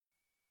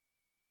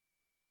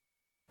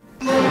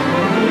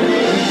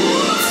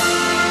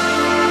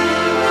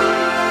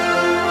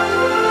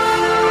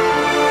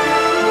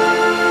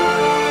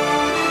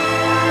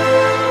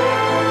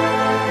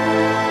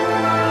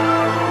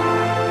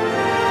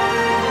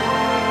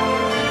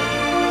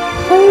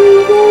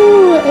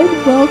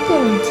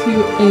Welcome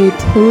to A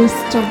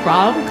Toast to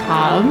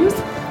Rom-Coms.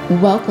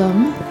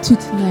 Welcome to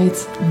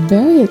tonight's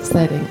very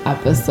exciting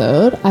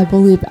episode. I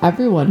believe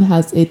everyone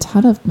has a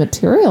ton of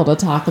material to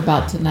talk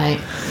about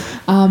tonight.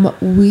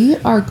 We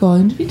are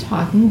going to be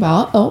talking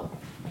about...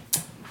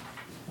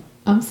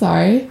 I'm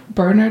sorry.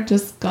 Bernard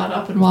just got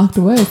up and walked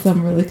away, so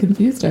I'm really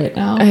confused right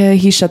now.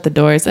 He shut the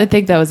doors. I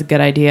think that was a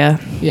good idea.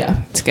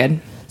 Yeah. It's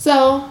good.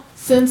 So,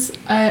 since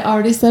I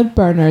already said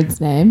Bernard's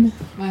name,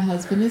 my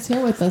husband is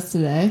here with us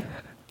today.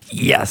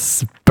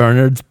 Yes,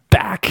 Bernard's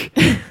back.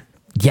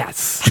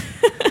 Yes.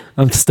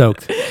 I'm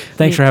stoked.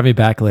 Thanks for having me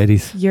back,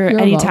 ladies. You're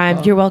anytime.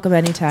 welcome. You're welcome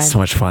anytime. So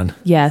much fun.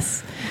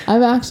 Yes.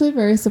 I'm actually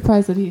very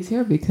surprised that he's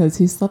here because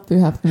he slept through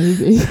half the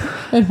movie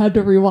and had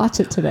to rewatch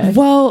it today.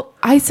 Well,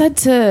 I said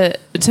to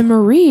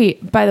Marie,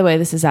 by the way,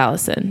 this is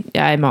Allison.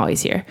 Yeah, I'm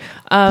always here.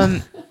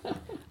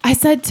 I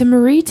said to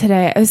Marie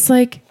today, I was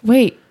like,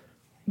 wait,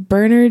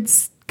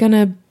 Bernard's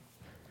gonna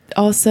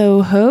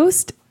also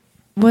host?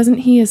 Wasn't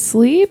he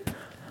asleep?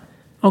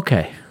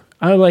 Okay.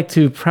 I would like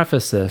to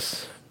preface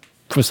this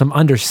for some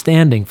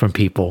understanding from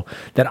people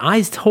that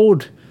I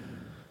told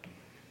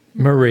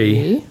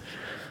Marie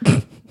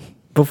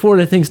before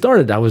the thing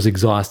started I was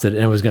exhausted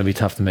and it was going to be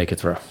tough to make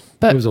it through.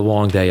 But it was a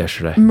long day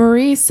yesterday.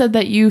 Marie said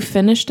that you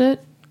finished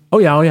it. Oh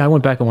yeah. I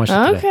went back and watched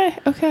it today.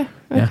 Okay.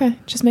 Yeah.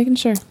 Just making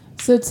sure.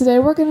 So today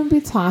we're going to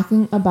be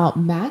talking about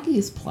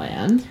Maggie's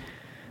plan.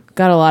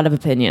 Got a lot of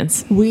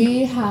opinions.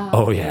 We have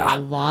Oh, yeah. a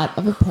lot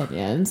of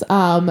opinions.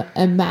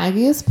 And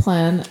Maggie's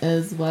plan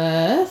is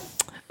with...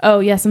 Oh,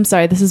 yes, I'm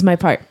sorry. This is my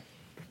part.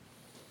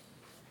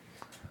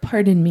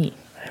 Pardon me.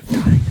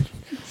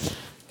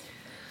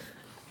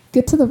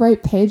 Get to the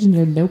right page in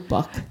your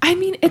notebook. I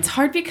mean, it's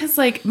hard because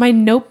like my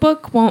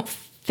notebook won't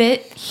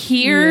fit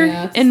here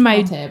Yeah, it's in my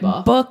a small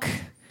table. book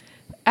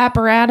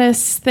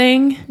apparatus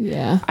thing.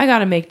 Yeah. I got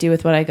to make do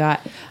with what I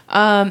got.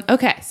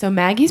 Okay, so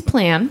Maggie's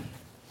plan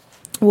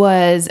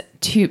was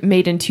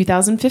made in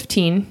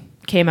 2015.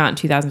 Came out in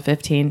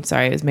 2015.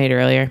 Sorry, it was made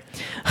earlier.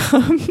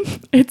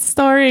 It's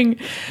starring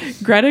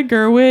Greta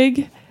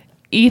Gerwig,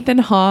 Ethan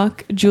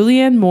Hawke,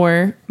 Julianne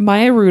Moore,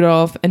 Maya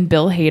Rudolph, and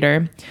Bill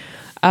Hader.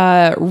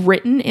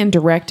 Written and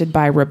directed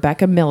by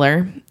Rebecca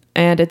Miller,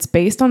 and it's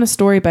based on a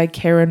story by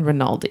Karen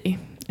Rinaldi.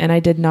 And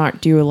I did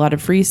not do a lot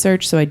of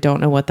research, so I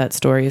don't know what that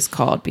story is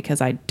called because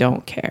I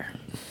don't care.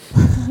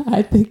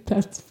 I think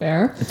that's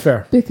fair. It's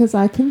fair. Because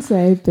I can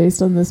say,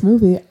 based on this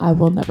movie, I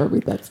will never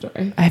read that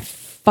story. I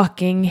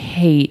fucking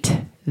hate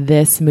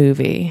this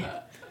movie.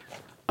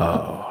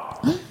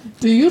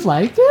 Do you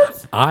like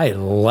it? I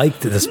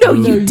liked this No,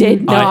 movie. you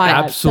did not. I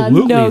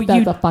absolutely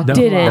That's a fucking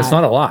didn't. lie. That's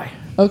not a lie.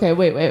 Okay,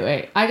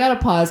 wait. I gotta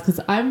pause because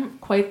I'm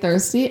quite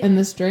thirsty, and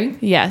this drink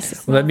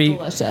Yes. Let me.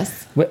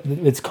 delicious.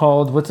 It's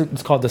called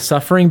It's called The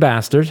Suffering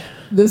Bastard.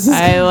 This is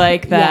I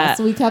like that. Yes,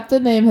 we kept the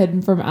name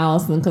hidden from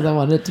Allison because I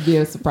wanted it to be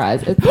a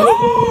surprise.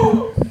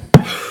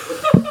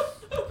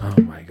 Oh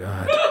my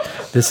god,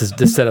 this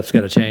setup's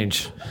got to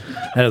change.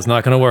 That is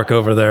not going to work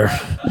over there.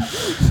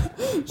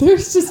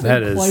 There's just That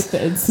been is- quite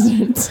the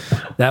incident.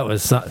 That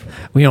was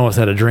we almost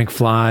had a drink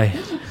fly,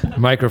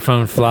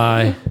 microphone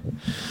fly.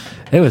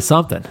 It was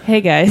something. Hey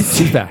guys.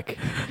 She's back.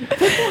 What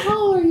the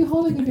hell are you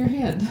holding in your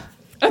hand?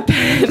 I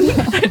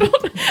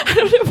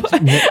don't know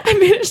why. I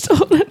managed to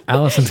hold it.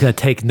 Allison's going to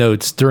take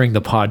notes during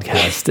the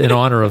podcast in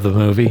honor of the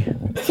movie.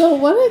 So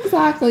what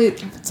exactly?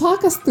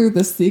 Talk us through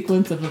the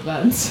sequence of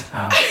events.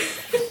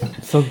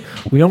 So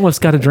we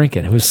almost got a drink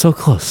in. It was so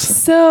close.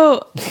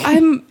 So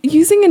I'm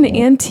using an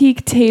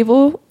antique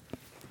table.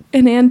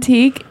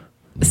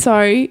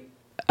 Sorry.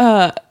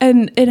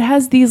 And it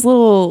has these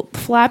little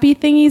flappy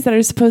thingies that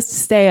are supposed to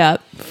stay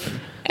up.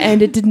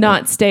 And it did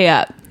not stay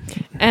up.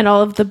 And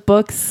all of the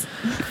books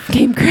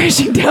came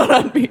crashing down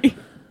on me.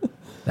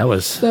 That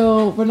was.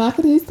 So we're not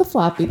going to use the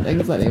flappy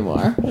things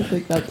anymore. I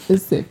think that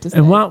is safe to say.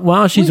 And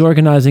while she's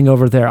organizing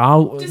over there,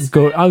 I'll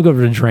go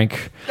over to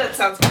drink. That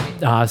sounds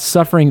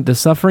funny. The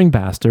Suffering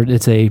Bastard.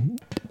 It's a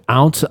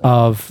ounce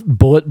of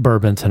Bullet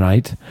Bourbon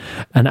tonight,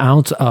 an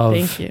ounce of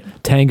Thank you.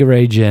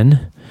 Tanqueray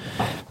Gin,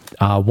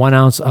 1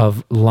 ounce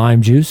of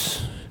lime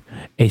juice,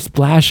 a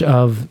splash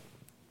of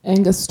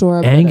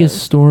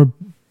Angostura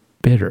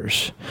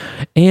bitters,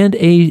 and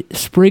a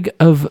sprig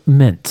of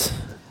mint.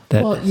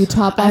 Well, you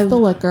top off the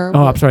liquor.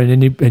 Oh, I'm sorry.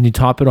 And you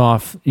top it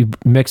off. You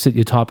mix it.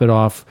 You top it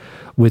off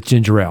with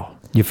ginger ale.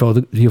 You fill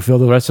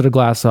the rest of the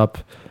glass up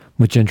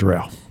with ginger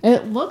ale.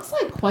 It looks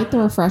like quite the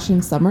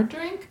refreshing summer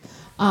drink.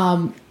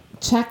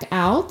 Check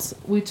out.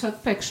 We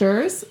took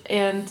pictures,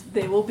 and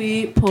they will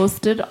be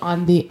posted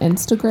on the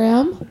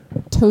Instagram,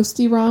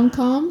 Toasty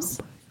Rom-Coms.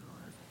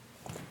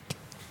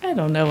 I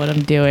don't know what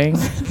I'm doing.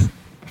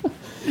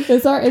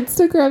 It's our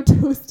Instagram,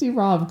 Toasty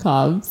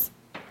Rom-Coms.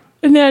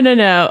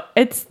 No.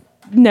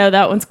 No,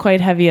 that one's quite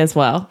heavy as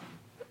well.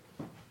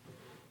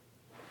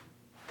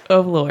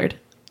 Oh, Lord.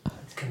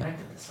 It's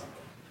connected to something.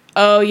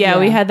 Oh, yeah,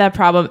 we Yeah. had that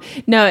problem.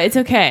 No, it's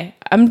okay.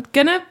 I'm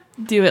going to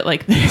do it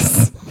like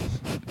this.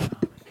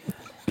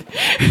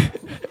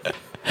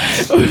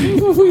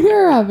 We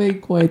are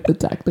having quite the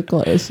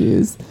technical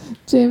issues.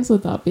 James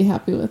would not be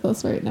happy with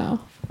us right now.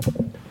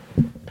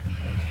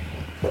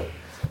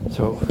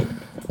 So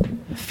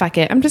Fuck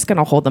it. I'm just going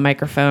to hold the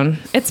microphone.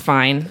 It's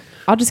fine.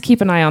 I'll just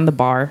keep an eye on the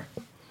bar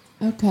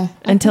Okay.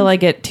 until I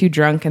get too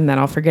drunk, and then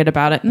I'll forget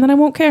about it, and then I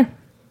won't care.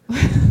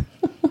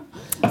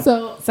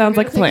 So Sounds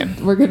like a plan.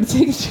 We're gonna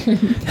take a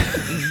drink.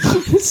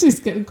 She's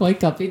getting quite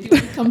comfy. Do you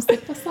want to come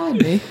sit beside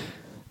me?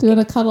 Do you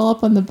want to cuddle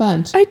up on the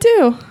bench? I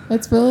do.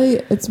 It's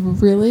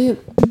really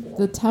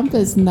the temp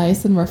is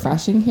nice and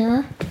refreshing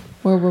here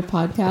where we're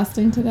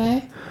podcasting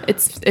today.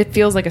 It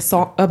feels like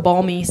a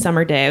balmy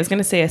summer day. I was going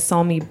to say a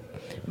salmy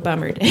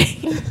bummer day.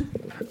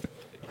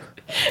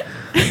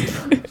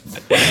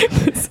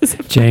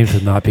 James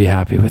would not be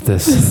happy with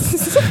this.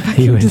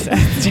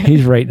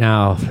 He's right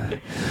now.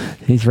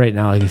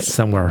 He's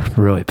somewhere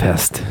really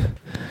pissed.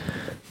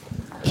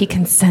 He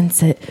can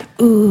sense it.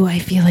 Ooh, I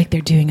feel like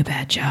they're doing a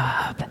bad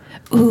job.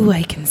 Ooh,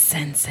 I can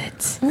sense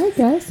it. All right,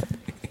 guys.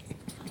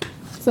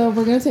 So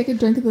we're going to take a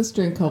drink of this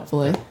drink,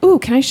 hopefully. Ooh,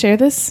 can I share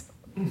this?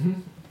 Mm-hmm.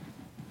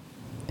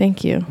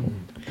 Thank you.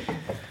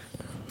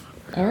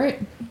 All right.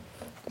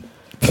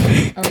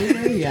 Are we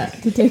ready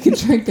yet to take a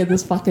drink of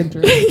this fucking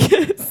drink?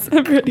 Yes,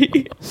 I'm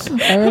ready.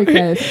 All right,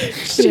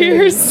 guys.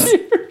 Cheers.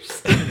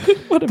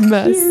 What a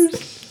mess.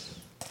 Cheers.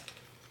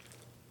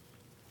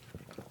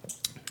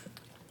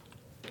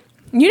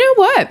 You know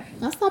what?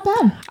 That's not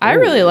bad. I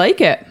really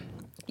like it.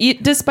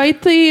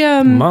 Despite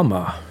the...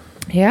 Mama.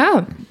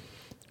 Yeah.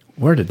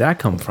 Where did that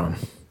come from?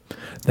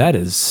 That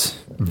is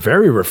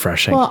very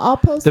refreshing. Well, I'll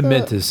post the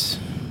mint is...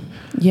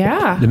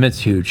 Yeah. The mint's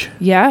huge.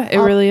 Yeah, it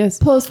really is.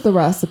 Post the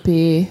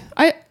recipe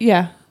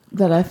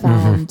that I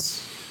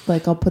found.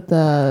 Like, I'll put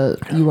the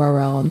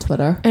URL on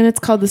Twitter. And it's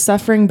called The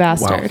Suffering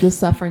Bastard. Wow. The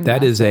Suffering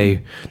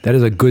Bastard. That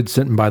is a good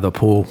sitting by the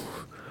pool.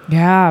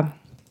 Yeah.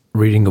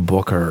 Reading a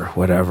book or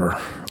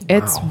whatever.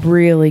 It's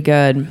really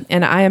good.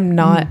 And I am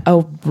not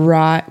a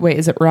rye. Wait,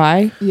 is it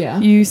rye? Yeah.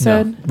 You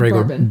said? No,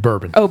 regular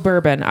bourbon. Oh,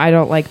 bourbon. I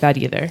don't like that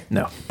either.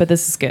 No. But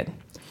this is good.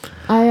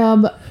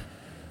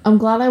 I'm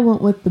glad I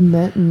went with the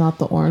mint and not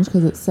the orange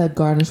because it said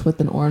garnish with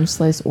an orange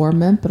slice or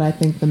mint, but I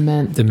think the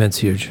mint's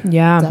huge.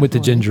 Yeah. Definitely. With the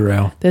ginger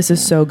ale. This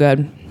is so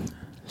good.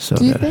 So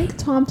Do you good. think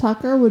Tom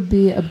Tucker would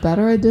be a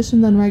better addition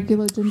than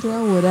regular ginger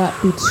ale? Would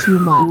that be too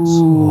much?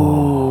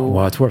 Ooh.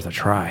 Well, it's worth a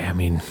try. I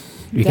mean,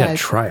 you gotta Guys,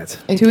 try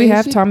it. Do we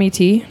have Tommy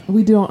T?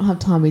 We don't have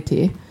Tommy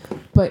T.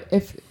 But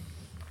if,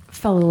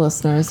 fellow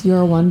listeners,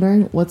 you're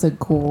wondering what's a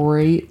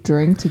great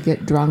drink to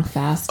get drunk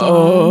fast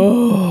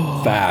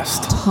on,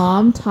 Fast.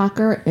 Tom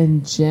Tucker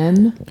and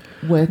gin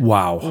with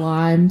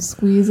lime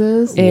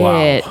squeezes.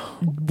 It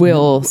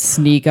will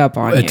sneak up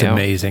on you. It's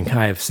amazing.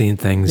 I have seen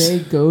things. They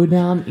go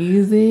down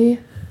easy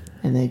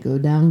and they go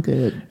down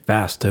good.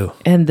 Fast, too.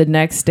 And the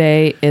next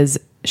day is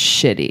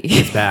shitty.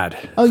 It's bad.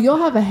 Oh, you'll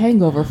have a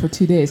hangover for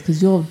 2 days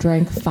because you'll have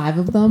drank 5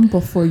 of them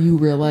before you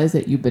realize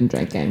that you've been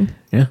drinking.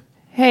 Yeah.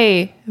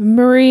 Hey,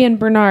 Marie and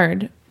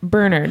Bernard,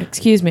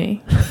 excuse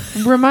me.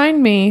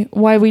 Remind me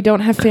why we don't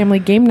have family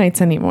game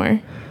nights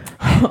anymore.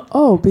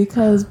 Oh,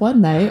 because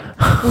one night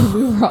when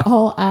we were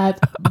all at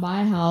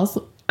my house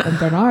and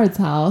Bernard's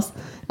house,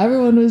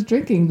 everyone was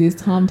drinking these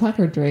Tom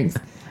Tucker drinks.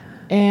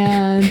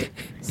 And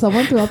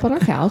someone threw up on our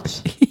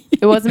couch.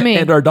 It wasn't me.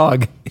 And our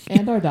dog.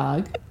 And our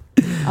dog.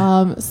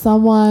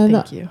 Someone,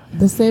 Thank you.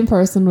 the same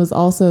person was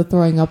also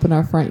throwing up in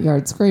our front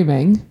yard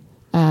screaming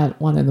at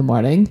 1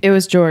 a.m. It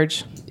was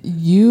George.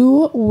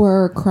 You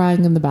were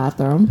crying in the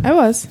bathroom. I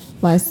was.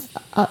 My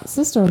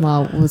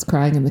sister-in-law was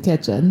crying in the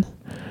kitchen.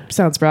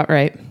 Sounds about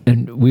right.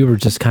 And we were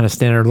just kind of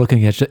standing there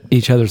looking at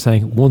each other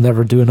saying, we'll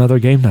never do another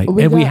game night.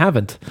 We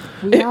haven't.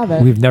 We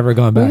haven't. We've never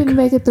gone back. We didn't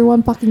make it through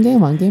one fucking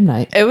game on game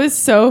night. It was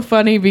so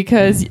funny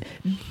because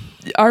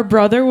our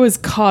brother was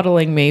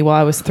coddling me while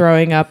I was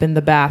throwing up in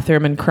the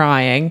bathroom and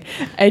crying.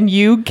 And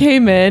you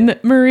came in,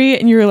 Marie,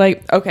 and you were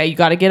like, okay, you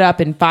got to get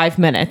up in 5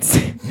 minutes.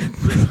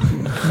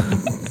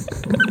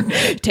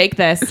 Take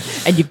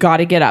this, and you got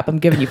to get up. I'm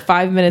giving you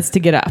 5 minutes to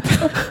get up.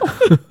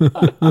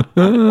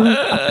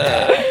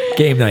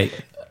 Game night.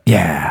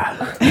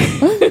 Yeah.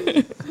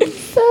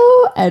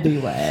 So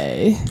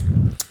anyway,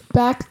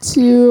 back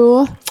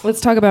to...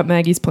 Let's talk about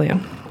Maggie's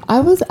plan. I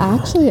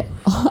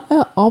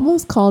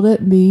almost called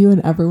it Me, You,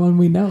 and Everyone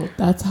We Know.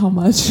 That's how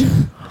much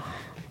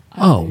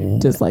I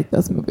dislike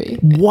this movie.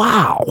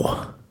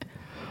 Wow.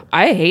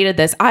 I hated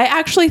this. I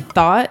actually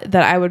thought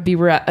that I would be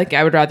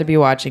I would rather be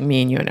watching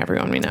Me and You and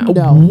Everyone We Know.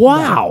 No.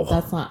 Wow.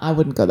 That's not... I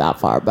wouldn't go that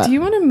far, but... Do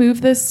you want to move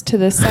this to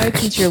this side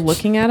since you're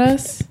looking at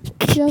us?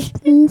 Yes,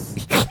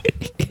 please.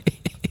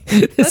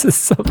 This is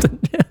something.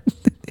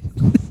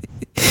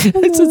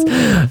 It's just,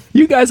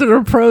 you guys are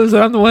the pros.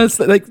 I'm the ones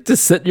that like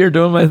just sitting here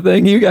doing my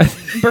thing. You guys.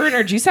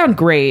 Bernard, you sound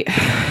great.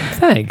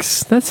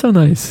 Thanks. That's so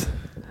nice.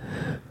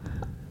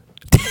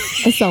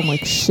 I sound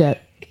like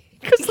shit.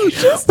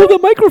 Well, the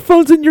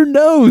microphone's in your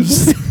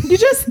nose. You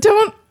just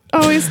don't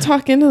always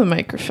talk into the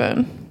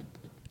microphone.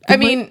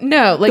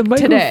 No, like the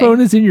microphone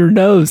today. is in your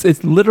nose.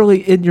 It's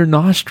literally in your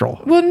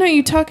nostril. Well, no,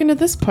 you talk into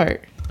this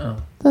part.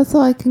 That's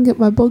how I can get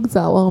my bugs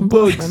out while I'm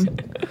talking.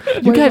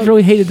 You guys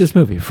really hated this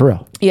movie, for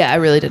real. Yeah, I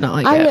really did not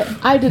like it.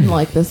 I didn't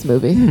like this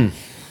movie.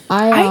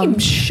 I'm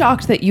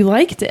shocked that you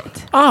liked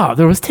it. Oh,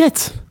 there was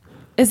tits.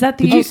 Is that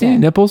the Did you see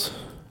nipples?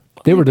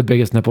 They were the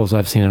biggest nipples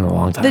I've seen in a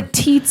long time. The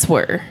teats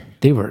were.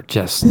 They were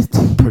just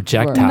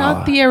projectile.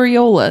 Not the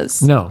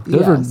areolas. No,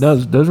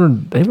 those were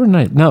they were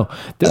nice. No,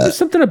 there was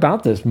something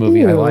about this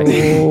movie I liked.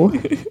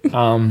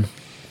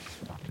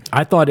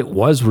 I thought it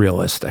was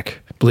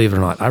realistic, believe it or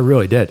not. I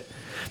really did.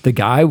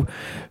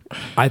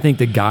 I think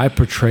the guy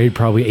portrayed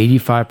probably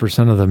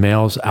 85% of the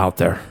males out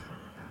there.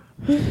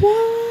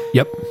 What?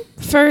 Yep.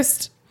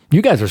 First,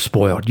 you guys are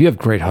spoiled. You have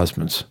great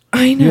husbands.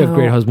 I know. You have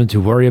great husbands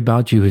who worry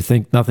about you, who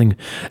think nothing,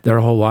 their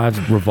whole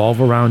lives revolve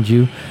around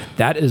you.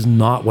 That is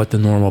not what the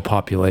normal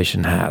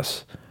population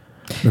has.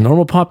 The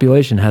normal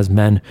population has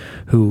men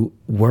who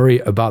worry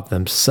about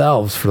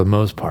themselves for the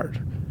most part.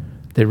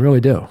 They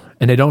really do.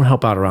 And they don't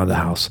help out around the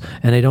house.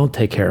 And they don't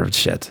take care of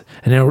shit.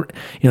 And they don't,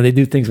 they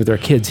do things with their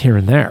kids here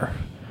and there.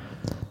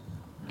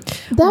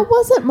 That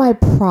wasn't my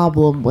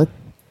problem with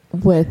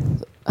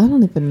I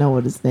don't even know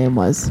what his name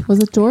was. Was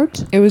it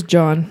George? It was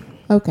John.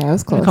 Okay, I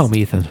was close. I call him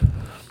Ethan.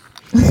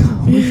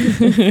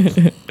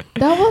 That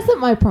wasn't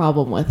my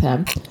problem with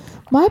him.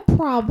 My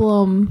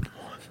problem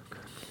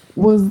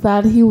was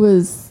that he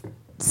was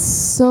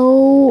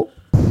so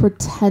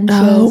pretentious.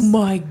 Oh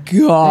my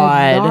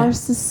God. And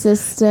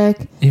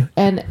narcissistic. Yeah.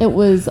 And it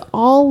was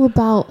all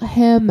about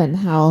him and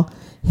how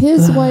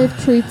his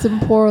wife treats him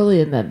poorly,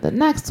 and then the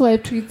next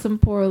wife treats him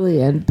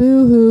poorly, and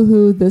boo hoo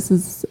hoo, this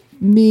is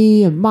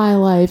me and my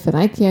life, and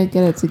I can't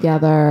get it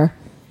together.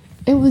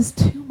 It was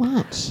too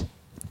much.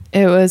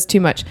 It was too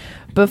much.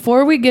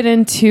 Before we get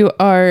into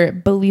our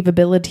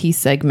believability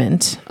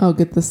segment, Oh,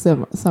 get the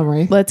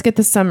summary. let's get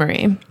the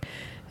summary.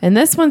 And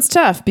this one's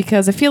tough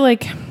because I feel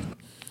like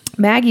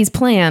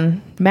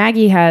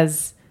Maggie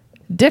has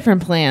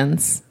different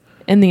plans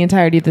in the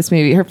entirety of this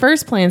movie. Her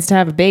first plan is to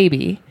have a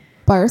baby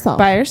By herself.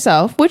 by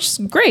herself, which is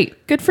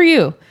great. Good for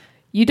you.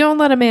 You don't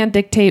let a man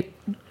dictate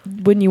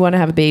when you want to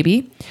have a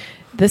baby.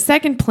 The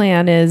second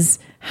plan is,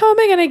 how am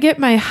I going to get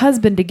my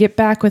husband to get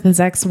back with his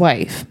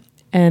ex-wife?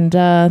 And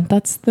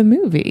that's the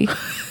movie.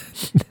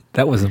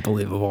 That wasn't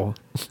believable.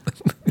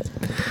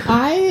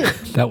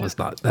 That was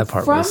not. That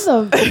part was.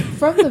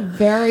 From the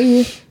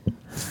very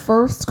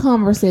first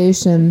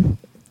conversation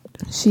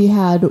she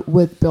had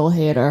with Bill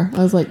Hader,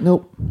 I was like,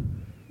 nope,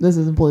 this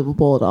isn't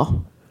believable at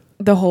all.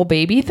 The whole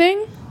baby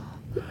thing?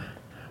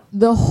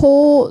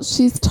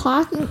 She's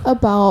talking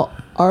about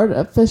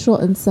artificial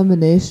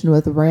insemination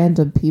with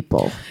random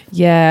people.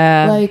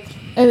 Yeah. Like,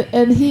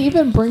 and he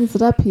even brings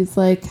it up. He's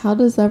like, how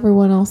does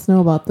everyone else know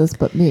about this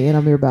but me? And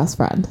I'm your best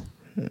friend.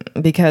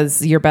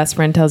 Because your best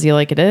friend tells you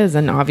like it is,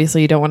 and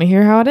obviously you don't want to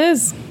hear how it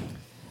is.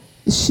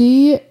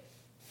 She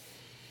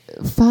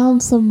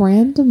found some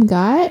random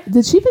guy.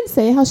 Did she even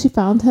say how she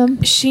found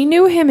him? She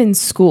knew him in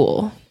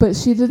school. But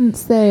she didn't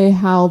say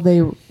how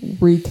they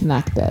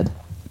reconnected.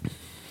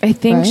 I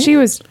think Right? she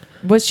was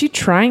she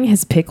trying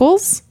his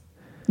pickles?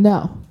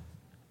 No.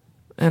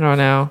 I don't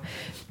know.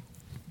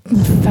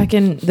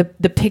 Fucking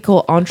the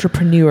pickle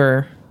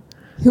entrepreneur.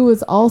 Who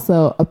was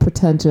also a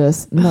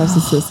pretentious,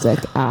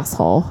 narcissistic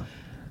asshole.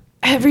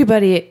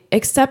 Everybody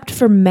except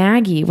for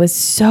Maggie was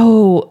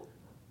so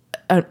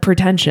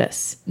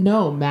pretentious.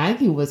 No,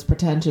 Maggie was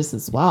pretentious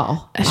as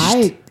well.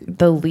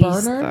 The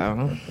least Bernard?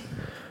 though.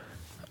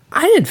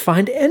 I didn't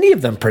find any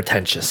of them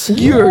pretentious.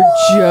 You're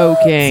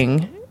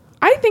joking.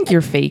 I think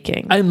you're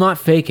faking. I'm not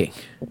faking.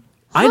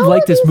 I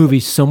like this movie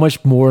so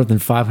much more than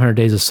 500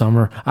 Days of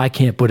Summer. I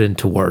can't put it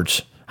into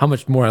words. How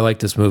much more I like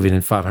this movie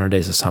than 500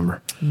 Days of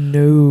Summer.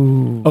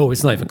 No. Oh,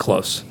 it's not even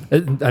close.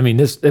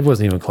 It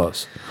wasn't even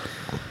close.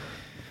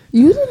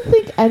 You didn't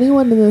think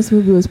anyone in this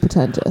movie was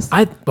pretentious.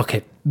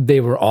 Okay,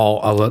 they were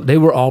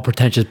all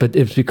pretentious, but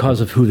it's because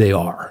of who they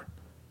are.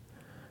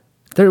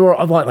 They were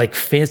a lot like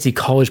fancy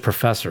college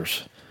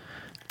professors.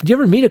 Did you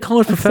ever meet a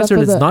college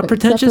professor that's not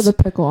pretentious? Except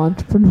for the pickle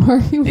entrepreneur.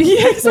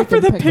 Yeah, except for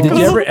the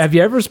pickle. Have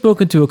you ever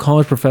spoken to a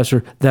college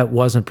professor that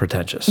wasn't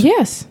pretentious?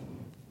 Yes.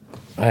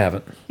 I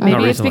haven't. Maybe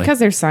Not it's recently. because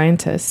they're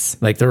scientists.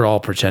 Like they're all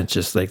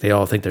pretentious. Like they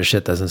all think their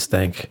shit doesn't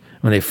stink.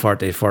 When they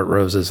fart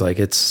roses. Like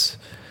it's,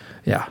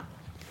 yeah.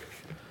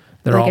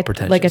 They're all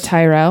pretentious. Like a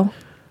Tyrell.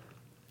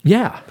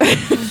 Yeah.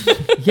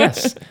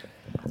 Yes.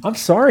 I'm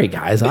sorry,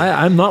 guys.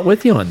 I'm not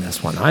with you on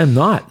this one. I am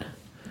not.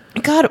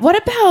 God, what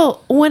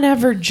about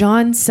whenever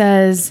John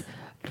says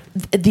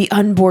the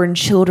unborn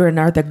children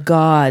are the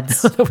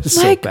gods? That was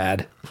so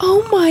bad.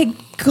 Oh my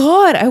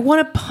God, I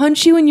want to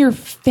punch you in your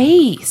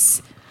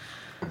face.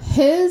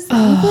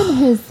 Even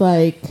his,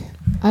 like,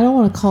 I don't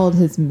want to call it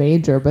his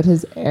major, but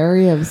his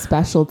area of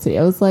specialty.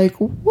 I was like,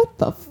 what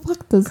the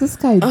fuck does this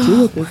guy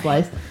do with his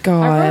life?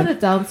 God. I wrote it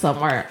down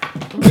somewhere.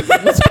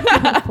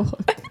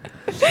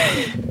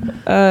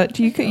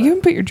 You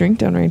can put your drink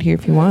down right here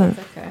if you want.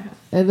 Okay.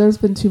 And there's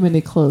been too many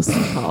close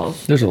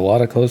calls. There's a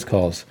lot of close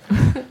calls.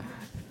 I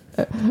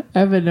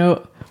have a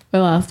note.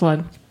 My last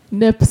one.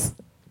 Nips.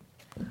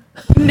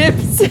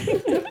 Nips.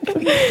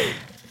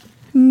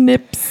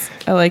 Nips.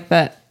 I like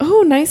that.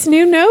 Oh, nice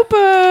new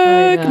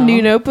notebook. know.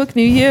 New notebook,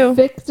 new you.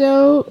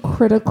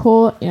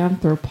 Ficto-critical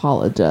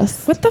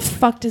anthropologist. What the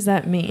fuck does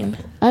that mean?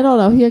 I don't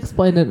know. He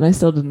explained it and I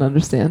still didn't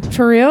understand.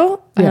 For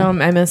real? Yeah. Yeah.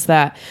 I missed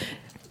that.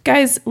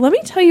 Guys, let me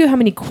tell you how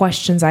many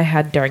questions I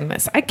had during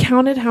this. I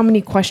counted how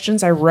many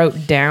questions I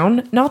wrote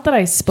down. Not that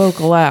I spoke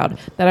aloud,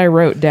 that I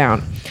wrote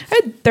down. I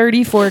had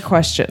 34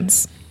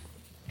 questions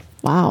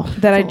Wow.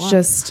 that That's I a lot.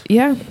 just,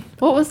 yeah.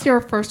 What was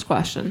your first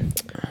question?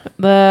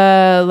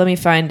 Let me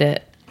find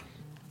it.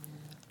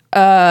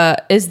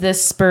 Is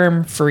this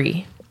sperm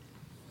free?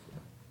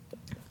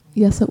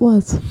 Yes, it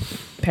was.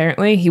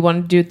 Apparently, he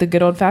wanted to do it the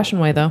good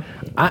old-fashioned way, though.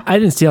 I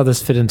didn't see how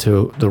this fit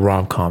into the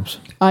rom-coms.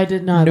 I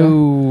did not.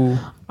 No.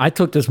 I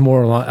took this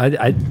more along.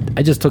 I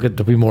just took it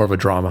to be more of a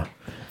drama.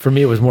 For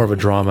me, it was more of a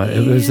drama.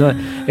 It was not.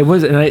 It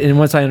was, and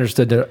once I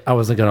understood that I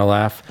wasn't going to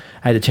laugh,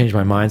 I had to change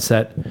my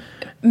mindset.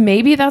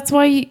 Maybe that's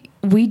why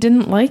we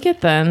didn't like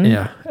it then.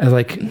 Yeah,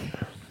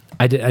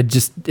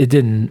 it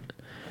didn't.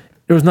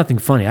 There was nothing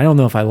funny. I don't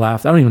know if I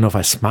laughed. I don't even know if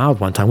I smiled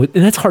one time. And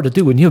that's hard to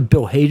do when you have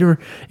Bill Hader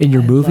in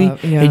your movie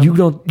yeah. and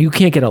you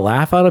can't get a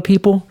laugh out of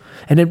people.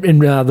 And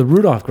the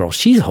Rudolph girl,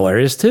 she's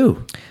hilarious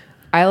too.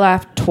 I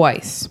laughed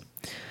twice.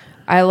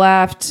 I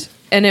laughed,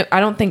 and I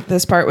don't think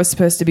this part was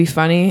supposed to be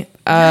funny,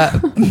 but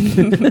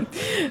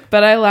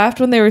I laughed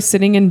when they were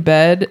sitting in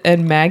bed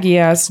and Maggie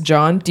asked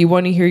John, "Do you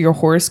want to hear your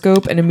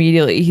horoscope?" And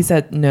immediately he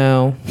said,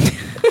 "No."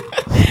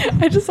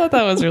 I just thought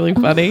that was really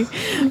funny.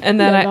 And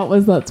then that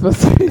was not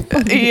supposed to be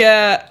funny.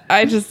 yeah,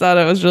 I just thought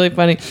it was really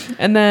funny.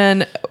 And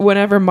then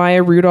whenever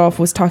Maya Rudolph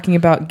was talking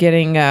about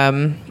getting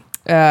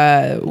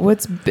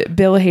what's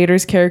Bill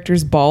Hader's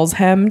character's balls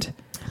hemmed,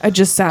 I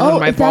just sat on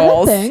my is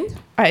balls. that a thing?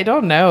 I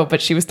don't know,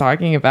 but she was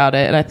talking about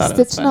it, and I thought it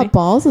was Stitching funny. up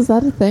balls, is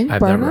that a thing?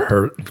 I've Burner? never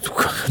heard.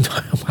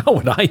 How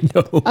would I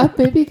know?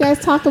 Maybe you guys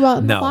talk about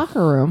in the No.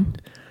 locker room.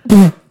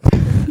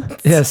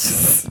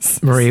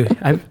 Yes, Marie.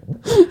 When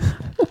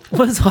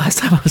was the last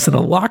time I was in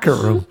a locker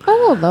room? I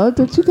don't know.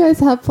 Don't you guys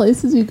have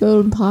places you go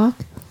and talk?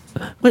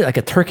 What, like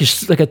a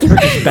Turkish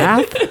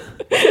bath?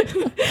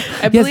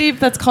 I believe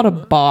that's called a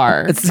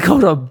bar. It's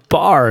called a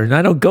bar, and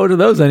I don't go to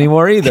those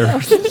anymore either. I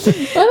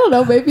don't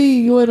know. Maybe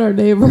you and our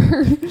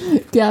neighbor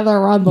gather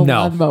around the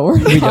No. lawnmower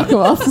and talk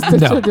about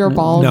stitching your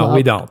balls No, up.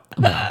 we don't.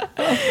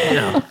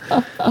 No.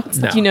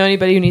 Do you know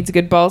anybody who needs a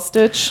good ball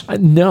stitch?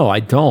 No, I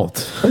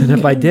don't. And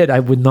if I did, I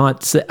would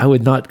not say, I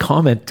would not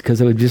comment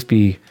because it would just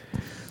be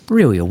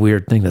really a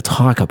weird thing to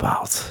talk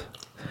about.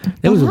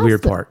 It was a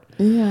weird part.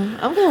 Yeah.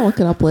 I'm going to look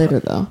it up later,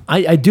 though.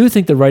 I do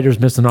think the writers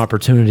missed an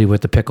opportunity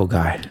with the pickle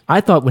guy.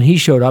 I thought when he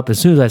showed up, as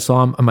soon as I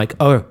saw him, I'm like,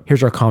 oh,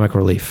 here's our comic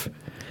relief.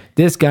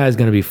 This guy is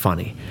going to be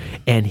funny.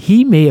 And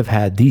he may have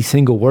had the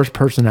single worst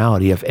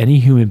personality of any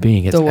human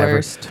being that's The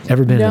worst.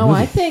 ever been in a No,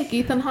 movie. I think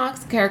Ethan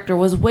Hawke's character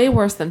was way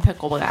worse than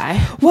Pickle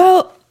Guy.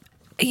 Well,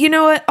 you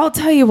know what? I'll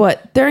tell you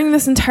what. During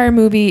this entire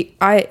movie,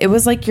 it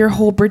was like your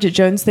whole Bridget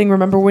Jones thing.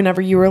 Remember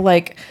whenever you were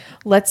like,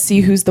 let's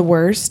see who's the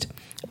worst?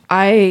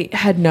 I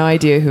had no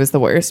idea who was the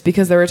worst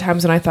because there were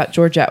times when I thought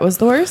Georgette was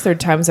the worst. There were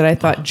times that I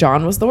thought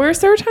John was the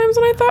worst. There were times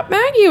when I thought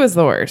Maggie was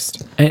the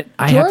worst. And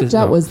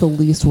Georgette was the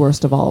least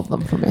worst of all of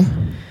them for me.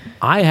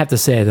 I have to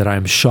say that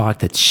I'm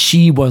shocked that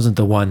she wasn't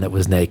the one that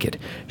was naked.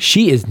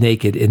 She is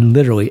naked in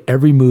literally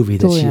every movie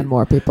that Julianne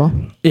Moore, people.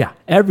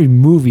 every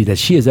movie that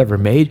she has ever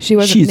made. She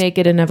wasn't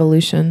naked in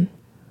Evolution.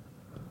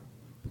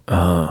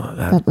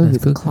 That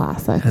movie's a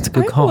classic. That's a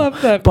good call.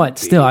 love that But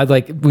movie. still, I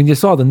like when you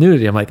saw the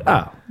nudity. I'm like,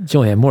 oh,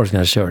 Julianne Moore's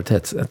going to show her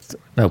tits. It's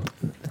going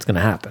to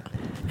happen.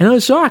 And I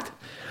was shocked.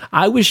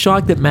 I was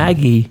shocked that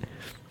Maggie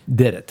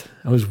did it.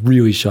 I was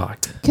really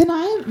shocked. Can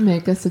I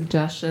make a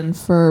suggestion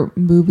for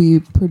movie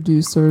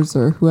producers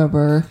or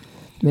whoever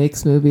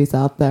makes movies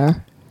out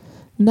there?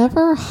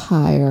 Never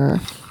hire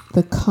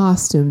the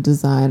costume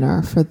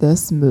designer for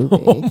this movie.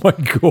 Oh my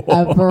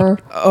god! Ever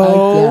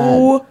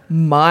Oh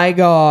my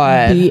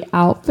God. again. The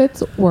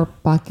outfits were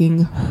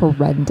fucking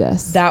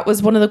horrendous. That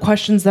was one of the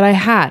questions that I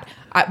had.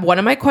 One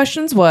of my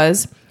questions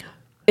was,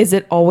 is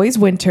it always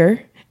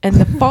winter? And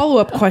the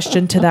follow-up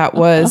question to that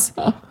was,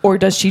 or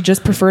does she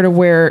just prefer to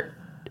wear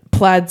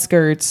plaid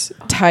skirts,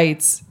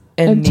 tights,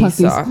 and knee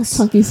socks?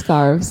 chunky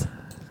scarves.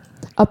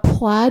 A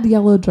plaid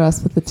yellow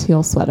dress with a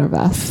teal sweater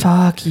vest.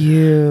 Fuck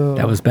you.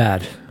 That was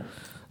bad. It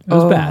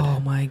was bad. Oh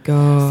my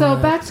God. So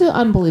back to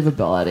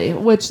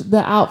unbelievability, which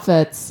the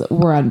outfits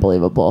were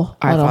unbelievable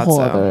I on a thought whole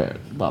so. other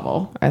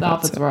level. I The thought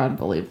outfits so. were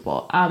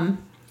unbelievable. How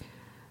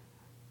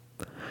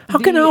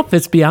can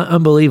outfits be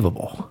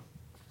unbelievable?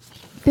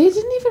 They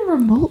didn't even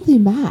remotely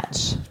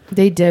match.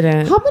 They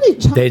didn't. How many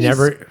chunky?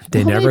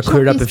 They never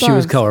cleared up if she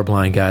was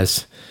colorblind,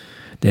 guys.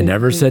 They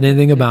never said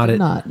anything about did it.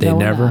 not. They No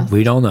one never. asked.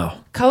 We don't know.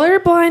 Color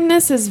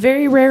blindness is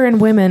very rare in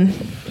women.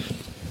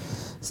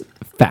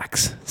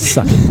 Facts.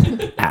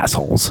 Sucking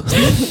assholes.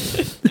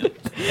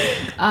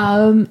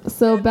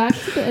 So back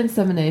to the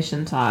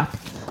insemination talk.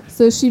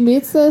 So she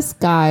meets this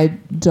guy,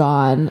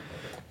 John,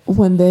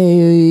 when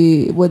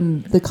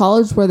the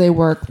college where they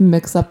work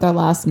mix up their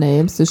last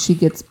names, so she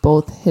gets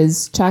both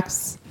his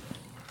checks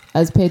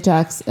as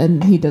paychecks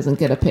and he doesn't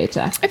get a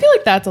paycheck. I feel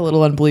like that's a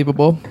little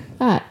unbelievable.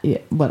 Yeah,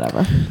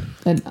 whatever.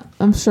 And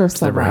I'm sure Never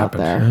somewhere out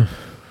happened. there. Yeah.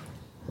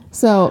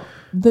 So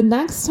the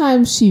next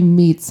time she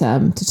meets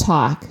him to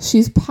talk,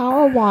 she's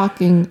power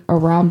walking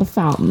around a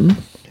fountain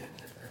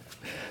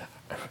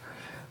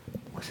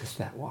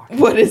that walk?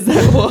 What is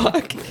that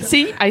walk?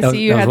 See, I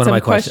see you That was had one of some my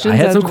questions. I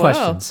had as some well.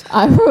 questions.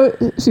 I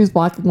wrote, she's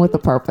walking with a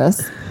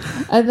purpose.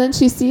 And then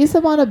she sees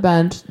him on a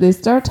bench. They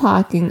start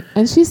talking,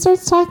 and she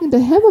starts talking to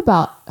him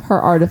about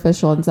her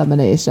artificial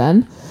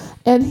insemination.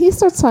 And he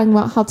starts talking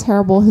about how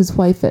terrible his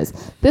wife is.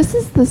 This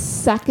is the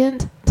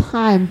second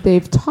time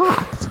they've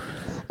talked.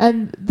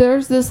 And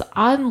there's this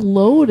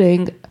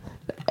unloading,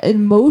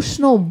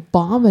 emotional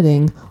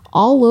vomiting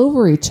all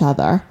over each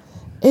other.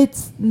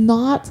 It's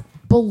not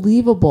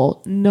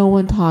believable. No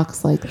one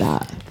talks like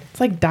that. It's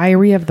like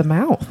diarrhea of the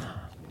mouth.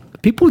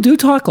 People do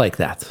talk like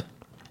that.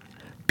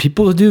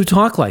 People do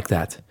talk like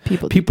that.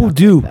 People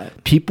do. like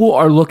that. People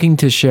are looking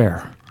to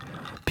share.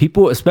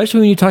 People, especially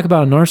when you talk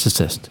about a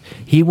narcissist,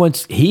 he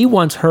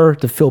wants her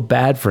to feel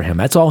bad for him.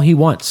 That's all he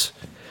wants.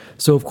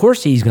 So of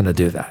course he's going to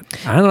do that.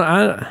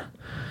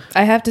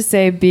 I have to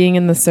say, being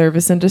in the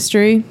service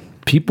industry,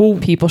 people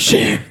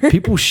share.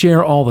 People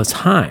share all the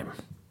time.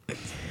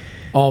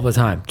 All the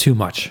time. Too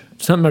much.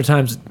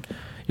 Sometimes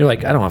you're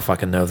like, I don't want to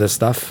fucking know this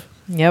stuff.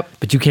 Yep.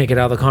 But you can't get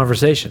out of the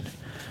conversation.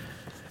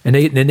 And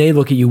they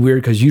look at you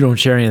weird because you don't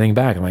share anything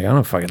back. I'm like, I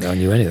don't fucking know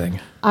you anything.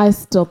 I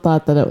still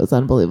thought that it was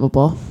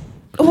unbelievable.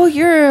 Well,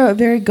 you're a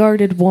very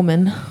guarded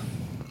woman.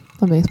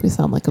 That makes me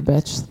sound like a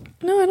bitch.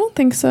 No, I don't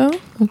think so.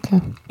 Okay.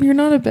 You're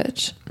not a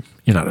bitch.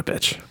 You're not a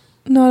bitch.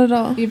 Not at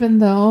all. Even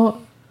though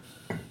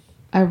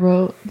I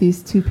wrote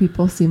these two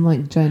people seem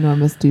like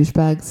ginormous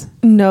douchebags.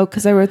 No,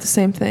 because I wrote the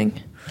same thing.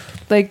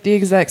 Like the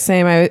exact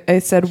same. I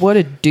said, what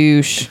a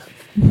douche.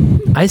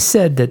 I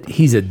said that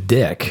he's a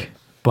dick,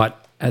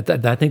 but I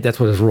think that's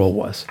what his role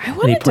was. I And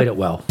wanted he played to it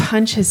well.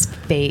 punch his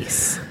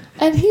face.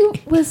 And he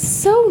was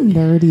so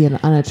nerdy and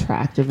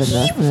unattractive in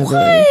this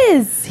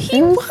movie.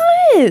 He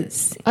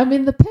was. I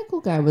mean, the pickle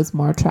guy was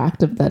more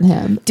attractive than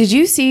him. Did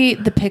you see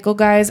the pickle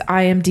guy's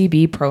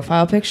IMDb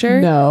profile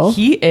picture? No.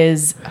 He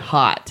is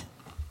hot.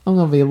 I'm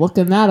going to be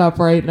looking that up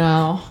right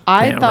now.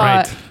 I Damn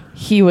thought right.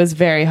 he was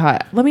very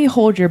hot. Let me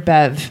hold your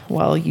bev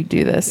while you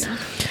do this.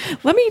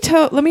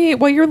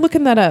 While you're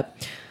looking that up,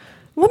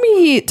 let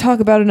me talk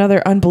about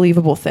another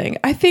unbelievable thing.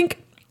 I think,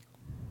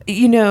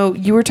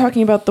 you were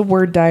talking about the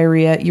word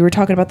diarrhea. You were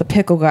talking about the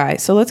pickle guy.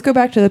 So let's go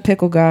back to the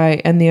pickle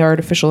guy and the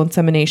artificial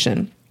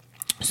insemination.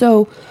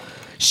 So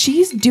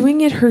she's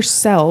doing it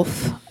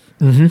herself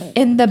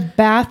in the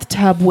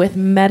bathtub with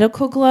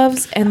medical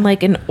gloves and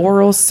like an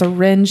oral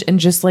syringe and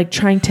just like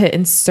trying to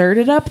insert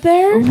it up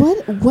there.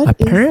 What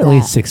Apparently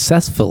is that?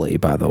 successfully,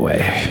 by the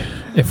way.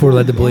 If we're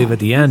led to believe at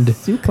the end.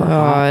 Super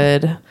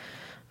hot. God.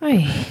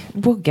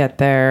 We'll get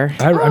there.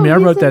 I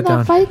He's wrote that in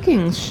down.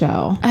 Vikings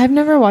show. I've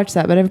never watched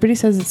that, but everybody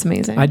says it's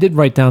amazing. I did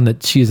write down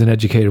that she's an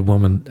educated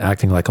woman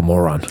acting like a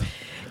moron.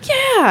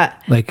 Yeah.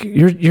 Like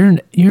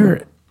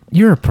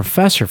you're a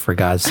professor, for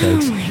God's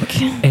sakes,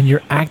 and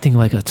you're acting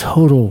like a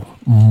total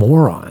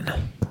moron.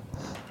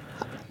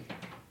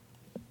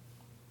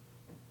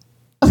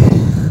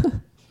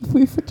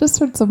 We've just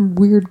heard some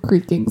weird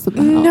creakings in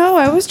the house. No,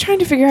 I was trying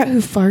to figure out who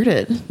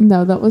farted.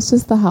 No, that was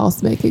just the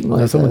house making No,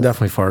 noises. someone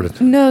definitely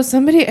farted. No,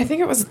 somebody, I think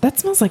it was, that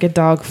smells like a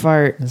dog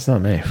fart. It's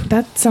not me.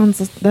 That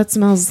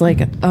smells like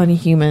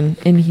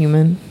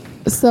inhuman.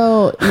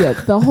 So yeah,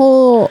 the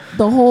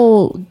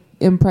whole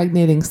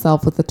impregnating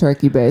self with the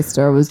turkey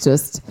baster was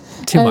just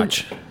Too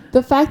much.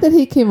 The fact that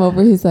he came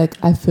over, he's like,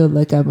 I feel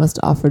like I must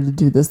offer to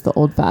do this the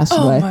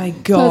old-fashioned way. Oh my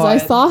Because I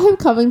God. saw him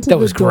coming to That the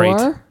was door,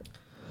 great.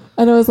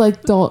 and I was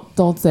like,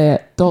 don't say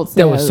it, don't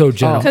say it. That was so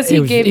gentle. 'Cause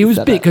Because he was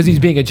said big it. because he's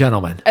being a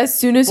gentleman. As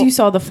soon as you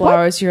saw the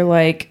flowers, you're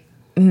like,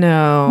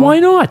 no. Why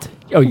not?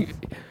 Oh,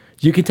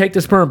 you can take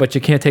the sperm, but you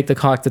can't take the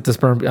cock that the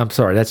sperm. I'm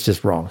sorry, that's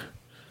just wrong.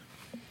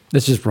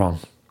 That's just wrong.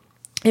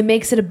 It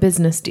makes it a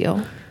business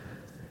deal.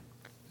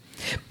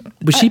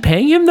 Was she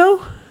paying him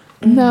though?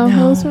 No, it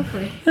was for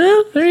free.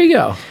 Well, there you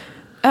go.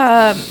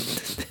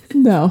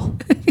 No.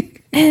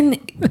 And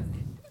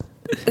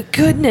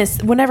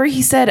goodness, whenever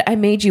he said, I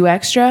made you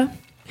extra.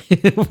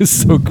 It was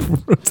so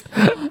gross.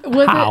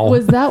 How?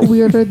 Was that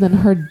weirder than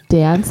her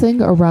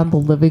dancing around the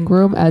living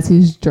room as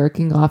he's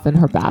jerking off in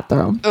her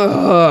bathroom?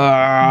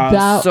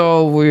 That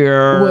So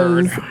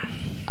weird.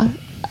 was.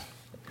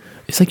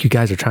 It's like you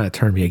guys are trying to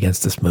turn me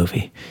against this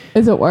movie.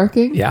 Is it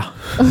working? Yeah.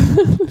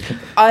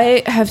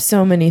 I have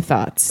so many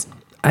thoughts.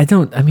 It's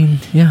not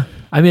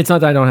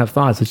that I don't have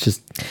thoughts. It's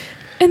just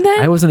And then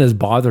I wasn't as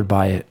bothered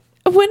by it.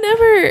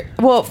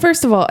 well,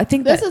 first of all, I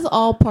think This that is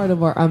all part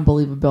of our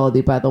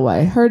unbelievability, by the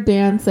way. Her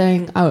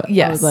dancing, I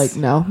Yes. was like,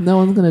 no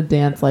one's going to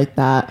dance like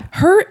that.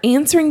 her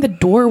answering the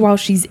door while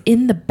she's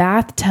in the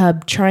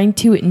bathtub trying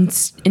to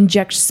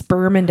inject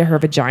sperm into her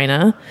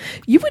vagina.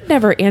 You would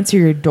never answer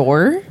your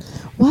door.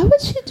 Why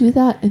would she do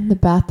that in the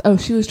bath? Oh,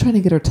 she was trying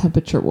to get her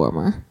temperature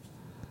warmer.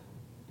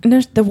 And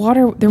there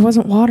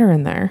wasn't water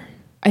in there.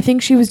 I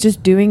think she was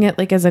just doing it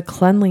like as a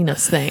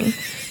cleanliness thing.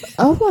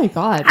 Oh my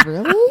God,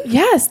 really?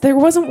 Yes, there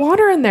wasn't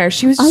water in there.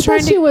 She was I just trying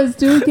thought she to was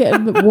doing it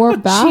in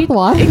warm bath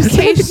water.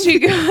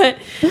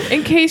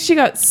 in case she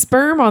got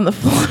sperm on the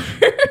floor.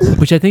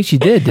 Which I think she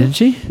did, didn't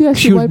she? Yeah,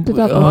 she wiped it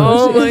up.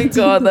 Oh my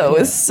God, that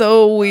was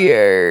so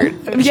weird.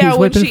 Yeah,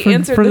 when she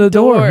answered the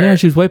door. Yeah,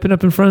 she was wiping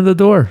up in front of the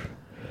door.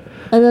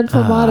 And then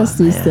for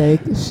modesty's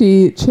sake,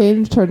 she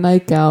changed her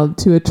nightgown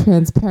to a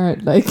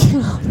transparent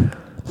nightgown.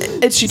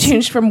 And she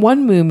changed from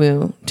one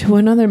moo-moo to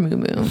another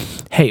moo-moo.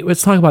 Hey,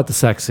 let's talk about the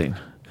sex scene.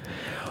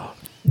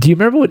 Do you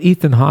remember what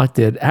Ethan Hawke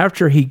did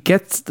after he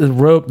gets the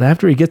rope,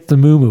 after he gets the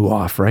moo-moo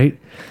off, right?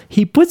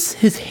 He puts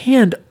his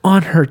hand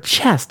on her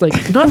chest,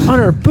 like not on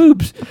her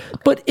boobs,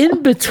 but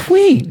in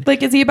between.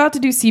 Like, is he about to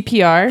do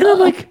CPR? And I'm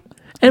like,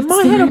 in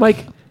my head, I'm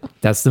like,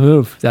 that's the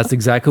move. That's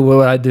exactly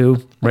what I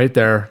do right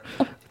there.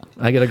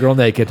 I get a girl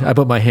naked. I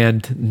put my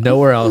hand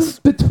nowhere else.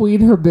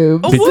 Between her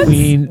boobs.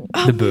 Between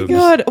the boobs. Oh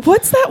my God.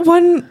 What's that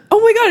one? Oh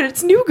my God,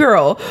 it's New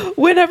Girl.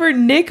 Whenever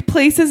Nick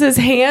places his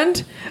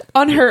hand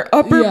on her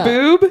upper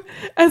boob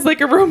as like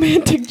a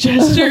romantic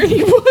gesture and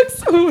he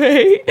walks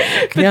away.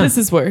 But this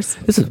is worse.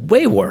 This is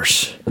way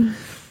worse.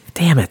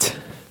 Damn it.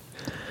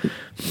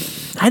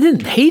 I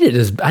didn't hate it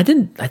I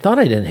thought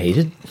I didn't hate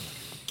it.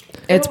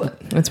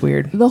 It's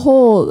weird. It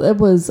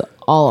was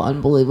all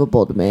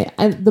unbelievable to me.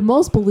 And the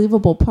most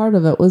believable part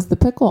of it was the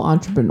pickle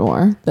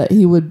entrepreneur, that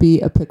he would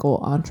be a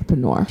pickle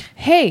entrepreneur.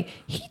 Hey,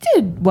 he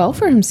did well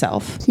for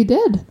himself. He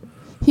did.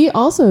 He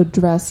also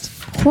dressed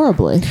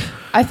horribly.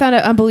 I found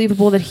it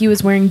unbelievable that he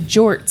was wearing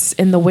jorts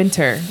in the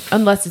winter,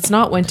 unless it's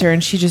not winter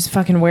and she just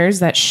fucking wears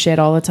that shit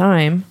all the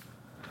time.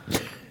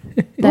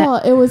 Well,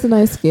 it was an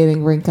ice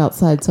skating rink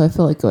outside, so I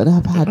feel like it would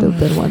have had to have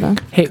been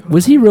winter. Hey,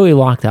 was he really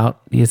locked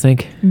out, do you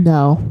think?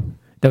 No.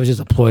 That was just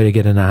a ploy to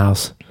get in the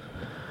house.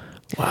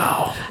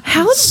 Wow.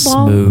 How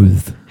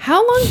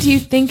long do you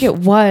think it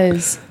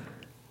was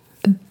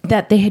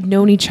that they had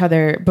known each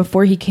other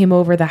before he came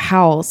over the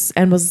house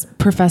and was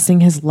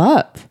professing his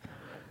love?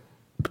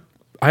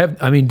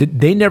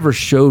 They never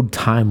showed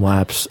time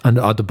lapse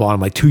at the bottom,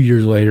 like 2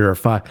 years later or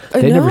 5.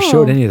 They never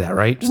showed any of that,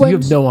 right? So you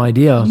have no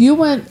idea. You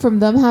went from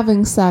them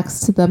having sex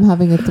to them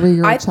having a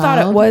 3-year-old child. I thought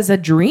it was a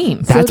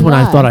dream. That's when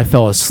I thought I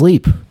fell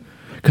asleep.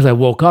 Because I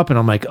woke up and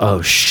I'm like,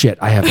 oh shit,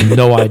 I have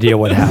no idea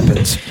what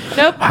happens.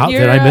 Nope. How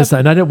did I miss that?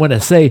 And I didn't want to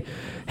say,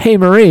 hey,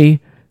 Marie,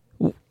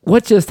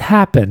 what just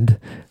happened?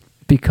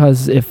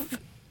 Because if,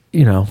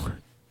 you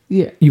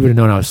would have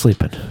known I was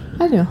sleeping.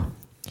 I knew.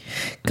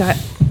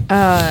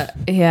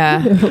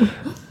 Yeah.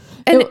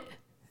 And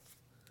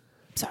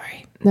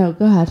sorry. No,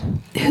 go ahead.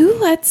 Who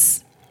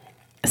lets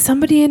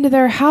somebody into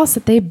their house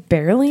that they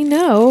barely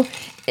know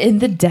in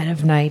the dead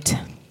of night?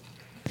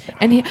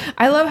 And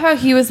I love how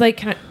he was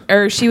like,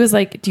 she was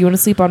like, do you want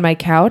to sleep on my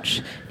couch?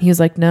 And he was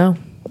like, no.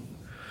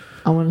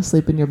 I want to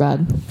sleep in your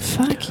bed.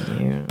 Fuck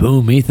you.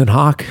 Boom, Ethan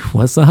Hawke.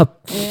 What's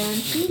up? And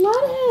she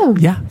let him.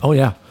 Yeah. Oh,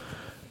 yeah.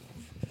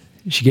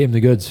 She gave him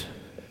the goods.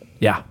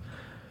 Yeah.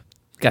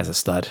 Guy's a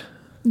stud.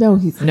 No,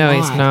 he's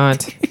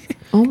not.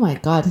 Oh my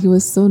God. He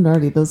was so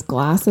nerdy. Those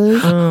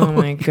glasses. Oh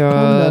my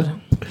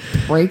God.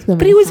 Break them.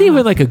 But he wasn't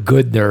even like a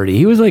good nerdy.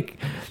 He was like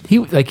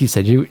you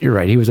said, you're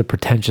right. He was a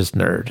pretentious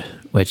nerd,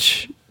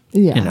 which,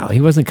 he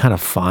wasn't kind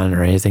of fun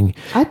or anything.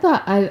 I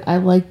thought I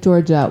liked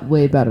Georgette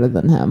way better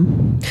than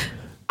him.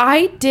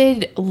 I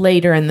did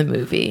later in the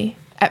movie.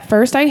 At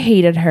first I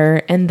hated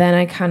her, and then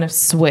I kind of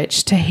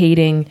switched to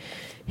hating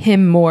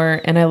him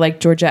more, and I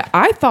liked Georgette.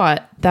 I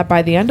thought that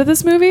by the end of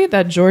this movie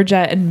that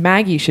Georgette and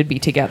Maggie should be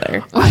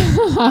together.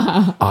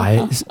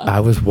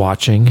 I was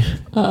watching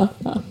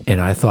and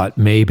I thought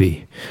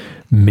maybe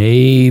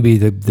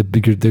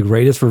the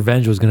greatest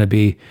revenge was going to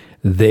be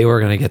they were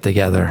going to get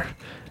together.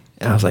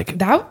 And I was like,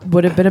 that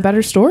would have been a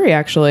better story,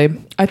 actually.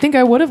 I think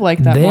I would have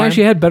liked that they more.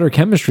 actually had better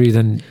chemistry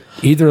than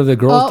either of the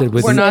girls did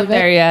with We're not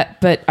there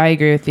yet, but I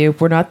agree with you.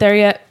 We're not there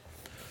yet.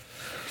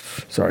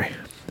 Sorry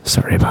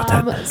about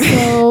that.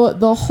 So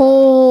the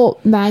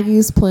whole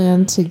Maggie's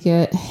plan to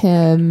get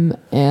him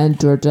and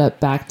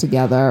Georgette back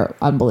together,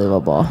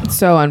 unbelievable.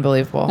 So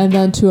unbelievable. And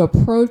then to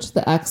approach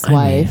the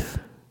ex-wife,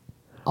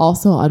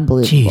 also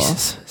unbelievable.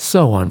 Jesus,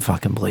 so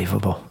unfucking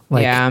believable.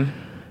 Like, yeah.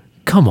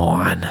 Come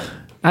on.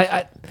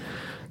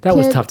 That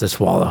was tough to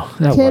swallow.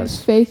 Kid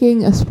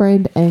faking a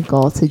sprained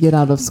ankle to get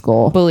out of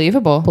school.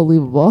 Believable.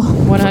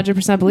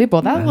 100%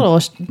 believable.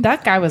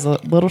 That guy was a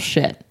little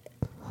shit.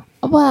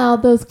 Well,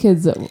 those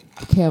kids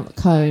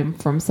came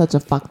from such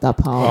a fucked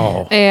up home.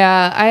 Oh.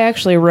 Yeah, I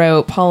actually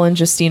wrote Paul and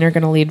Justine are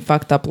going to lead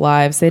fucked up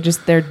lives.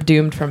 They're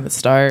doomed from the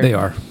start. They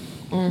are.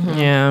 Mm-hmm.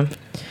 Yeah.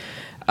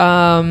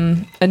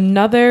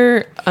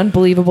 Another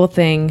unbelievable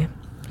thing,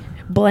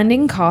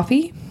 blending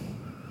coffee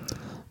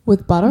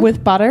with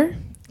butter.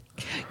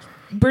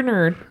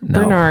 Bernard.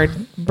 No. I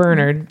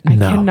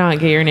cannot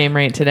get your name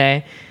right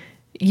today.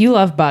 You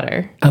love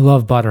butter. I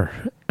love butter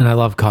and I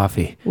love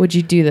coffee. Would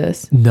you do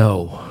this?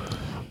 No.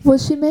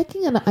 Was she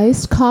making an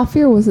iced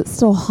coffee or was it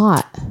still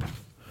hot?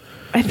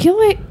 I feel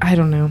like, I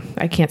don't know.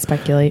 I can't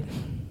speculate.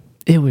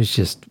 It was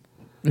just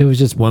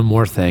one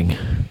more thing.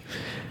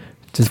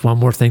 Just one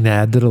more thing to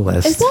add to the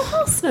list. Is that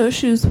how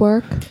snowshoes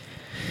work?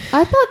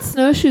 I thought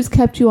snowshoes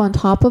kept you on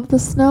top of the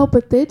snow,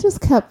 but they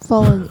just kept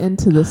falling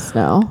into the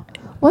snow.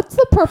 What's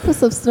the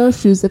purpose of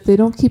snowshoes if they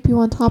don't keep you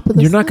on top of the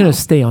snow? You're not going to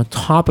stay on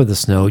top of the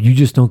snow. You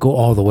just don't go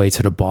all the way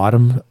to the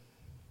bottom.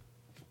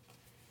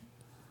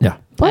 Yeah.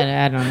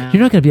 I don't know.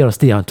 You're not going to be able to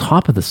stay on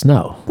top of the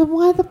snow. Then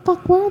why the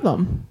fuck wear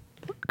them?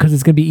 Because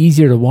it's going to be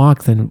easier to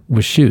walk than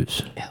with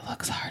shoes. It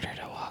looks harder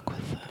to walk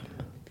with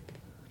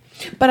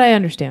them. But I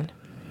understand.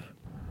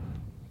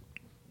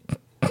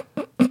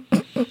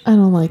 I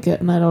don't like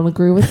it, and I don't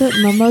agree with it,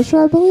 and I'm not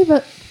sure I believe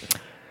it.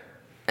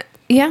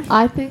 Yeah.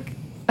 I think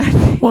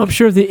Well, I'm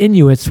sure the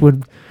Inuits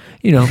would,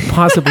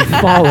 possibly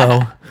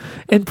follow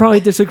and probably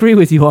disagree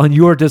with you on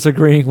your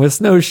disagreeing with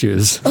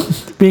snowshoes,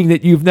 being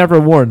that you've never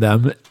worn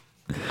them.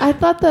 I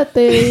thought that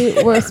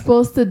they were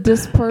supposed to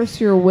disperse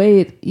your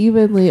weight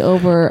evenly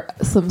over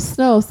some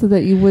snow so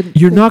that you wouldn't.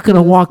 You're not going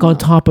to walk on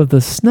top of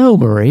the snow,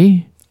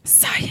 Marie.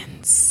 Science.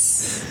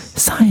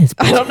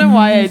 I don't know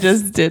why I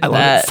just did love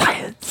that. it.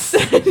 Science.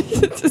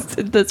 Just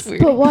did this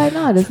weird. But why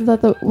not? Isn't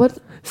that the what?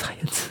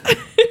 Science.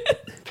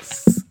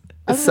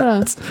 I'm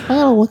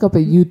gonna look up a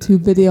YouTube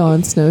video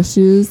on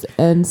snowshoes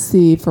and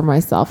see for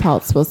myself how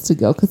it's supposed to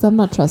go because I'm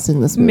not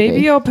trusting this movie.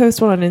 Maybe I'll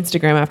post one on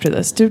Instagram after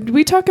this. Did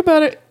we talk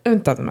about it?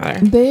 It doesn't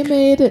matter. They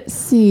made it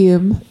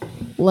seem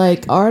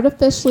like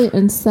artificially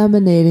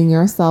inseminating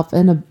yourself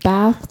in a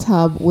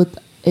bathtub with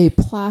a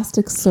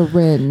plastic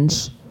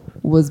syringe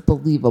was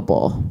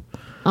believable.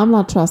 I'm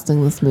not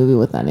trusting this movie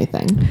with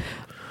anything.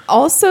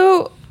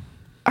 Also,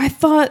 I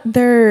thought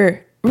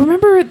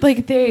remember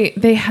like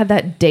they had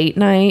that date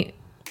night.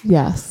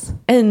 Yes.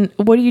 And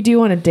what do you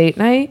do on a date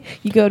night?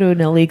 You go to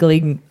an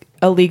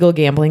illegal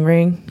gambling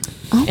ring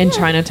in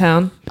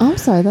Chinatown. I'm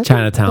sorry. That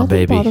Chinatown, didn't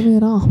baby. bother me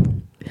at all.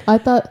 I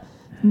thought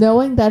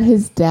knowing that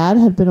his dad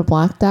had been a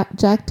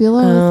blackjack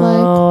dealer was like...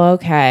 Oh,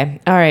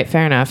 okay. All right.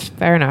 Fair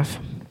enough.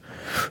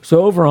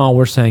 So overall,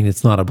 we're saying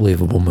it's not a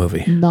believable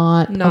movie.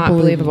 Not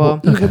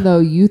believable. Even though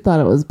you thought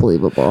it was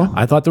believable.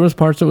 I thought there was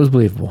parts that was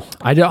believable.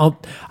 I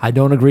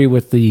don't agree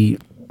with the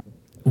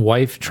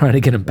wife trying to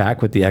get him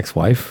back with the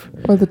ex-wife.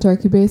 Or the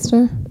turkey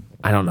baster.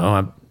 I don't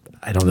know.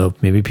 I don't know.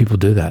 Maybe people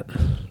do that.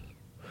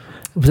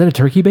 Was that a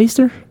turkey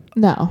baster?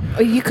 No.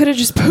 You could have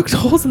just poked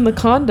holes in the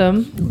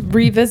condom.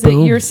 Revisit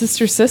Boom. your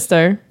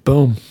sister.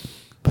 Boom.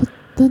 But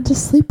then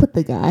just sleep with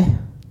the guy.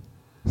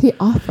 He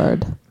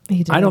offered.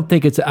 He did. I don't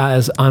think it's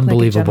as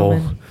unbelievable.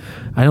 gentleman.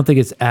 I don't think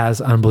it's as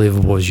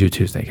unbelievable as you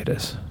two think it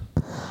is.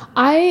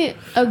 I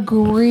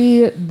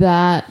agree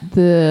that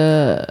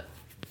the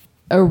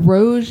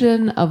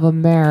erosion of a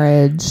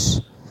marriage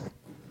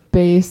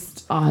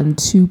based on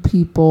two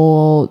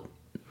people,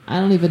 I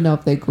don't even know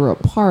if they grew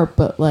apart,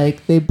 but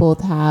like they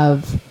both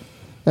have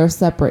their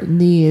separate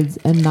needs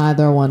and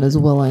neither one is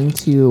willing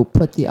to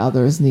put the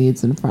other's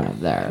needs in front of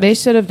theirs. They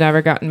should have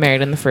never gotten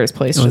married in the first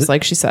place, just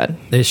like she said.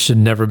 They should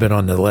never been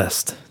on the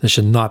list. They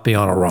should not be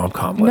on a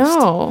rom-com list.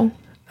 No.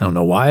 I don't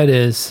know why it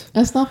is.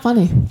 It's not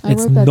funny.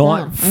 It's wrote that not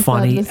down. I said,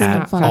 funny "This isn't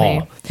at funny."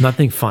 all.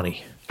 Nothing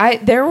funny.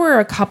 There were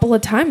a couple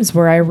of times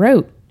where I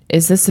wrote,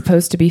 is this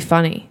supposed to be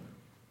funny?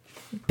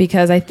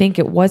 Because I think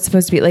it was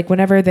supposed to be like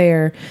whenever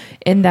they're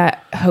in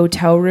that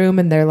hotel room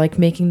and they're like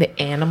making the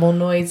animal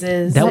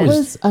noises. That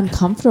was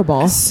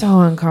uncomfortable. so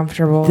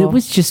uncomfortable. It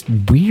was just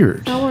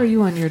weird. How are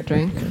you on your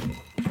drink?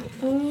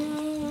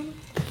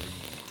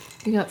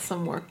 You got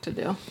some work to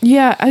do.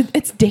 Yeah,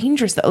 it's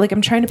dangerous though. Like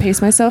I'm trying to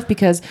pace myself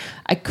because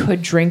I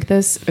could drink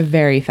this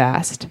very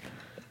fast.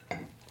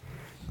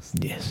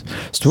 Yes.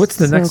 So what's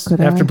the So next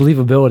could after I.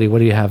 believability? What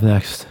do you have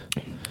next?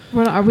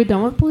 Are we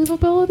done with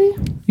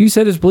believability? You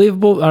said it's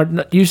believable. Or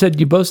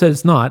you both said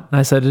it's not. And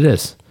I said it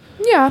is.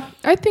 Yeah,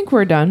 I think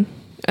we're done.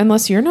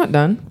 Unless you're not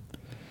done.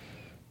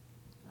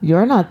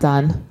 You're not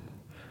done.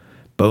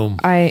 Boom.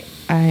 I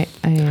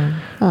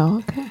am. Oh,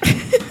 okay.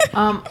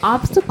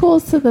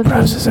 Obstacles to the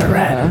Roses thing are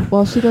red. together.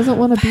 Well, she doesn't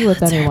want to be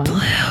with anyone.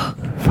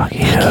 Fuck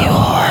you.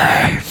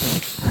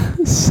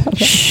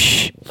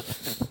 Shh.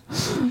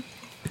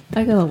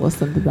 I gotta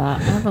listen to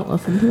that. I haven't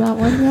listened to that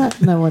one yet,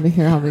 and I want to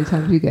hear how many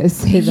times you guys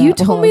say that. You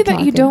told while me I'm that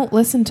you talking. don't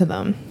listen to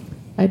them.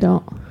 I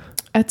don't.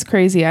 That's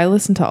crazy. I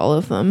listen to all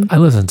of them. I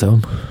listen to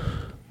him.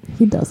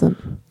 He doesn't.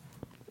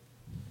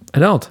 I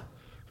don't.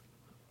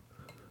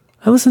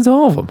 I listen to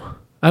all of them.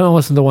 I don't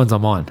listen to the ones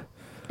I'm on.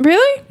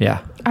 Really?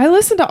 Yeah. I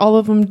listen to all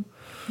of them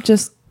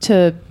just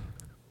to,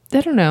 I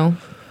don't know,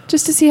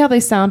 just to see how they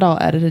sound all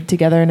edited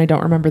together and I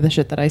don't remember the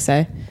shit that I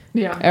say.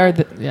 Yeah.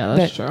 Yeah,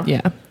 that's true.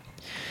 Yeah.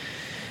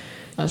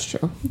 That's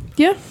true.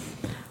 Yeah.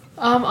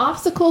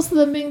 Obstacles to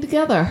them being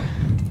together.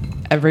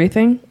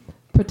 Everything.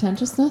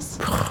 Pretentiousness.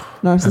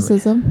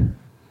 Narcissism.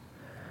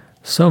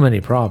 So many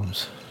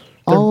problems.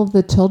 All of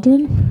the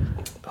children.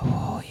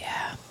 Oh,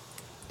 yeah.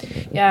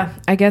 Yeah.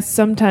 I guess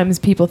sometimes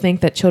people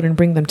think that children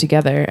bring them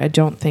together. I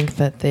don't think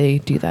that they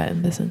do that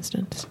in this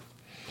instance.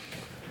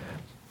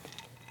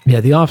 Yeah,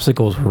 the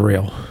obstacles were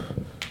real.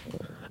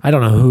 I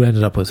don't know who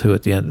ended up with who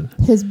at the end.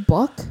 His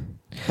book.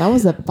 That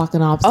was a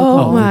fucking obstacle.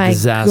 Oh my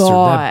disaster.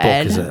 God.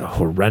 That book is a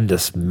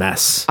horrendous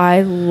mess.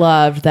 I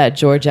loved that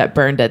Georgette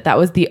burned it. That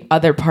was the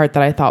other part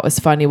that I thought was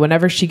funny.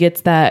 Whenever she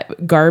gets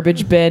that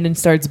garbage bin and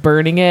starts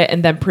burning it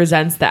and then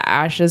presents the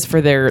ashes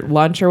for their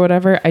lunch or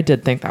whatever, I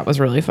did think that was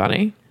really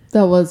funny.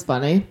 That was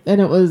funny.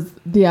 And it was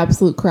the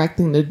absolute correct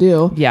thing to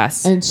do.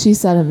 Yes. And she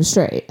set him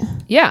straight.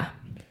 Yeah.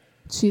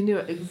 She knew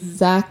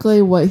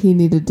exactly what he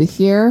needed to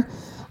hear.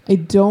 I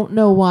don't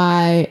know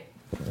why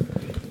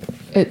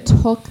it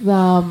took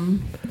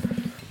them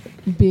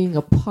being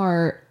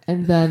apart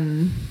and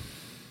then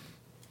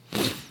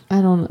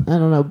I don't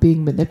know,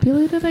 being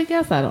manipulated, I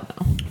guess. I don't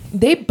know.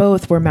 They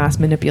both were mass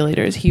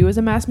manipulators. He was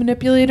a mass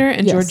manipulator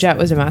and Yes. Georgette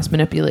was a mass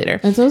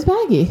manipulator. And so was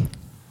Maggie.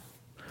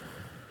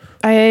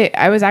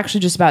 I was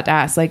actually just about to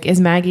ask, like,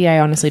 is Maggie? I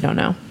honestly don't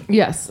know.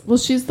 Yes. Well,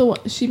 she's the one.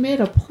 She made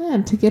a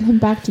plan to get him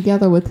back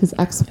together with his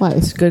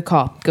ex-wife. Good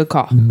call. Good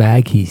call.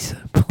 Maggie's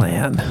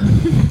plan.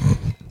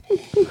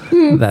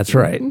 That's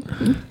right.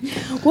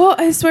 Well,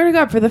 I swear to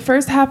God, for the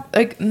first half,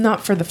 like,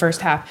 not for the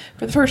first half,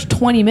 for the first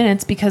 20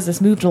 minutes, because this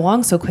moved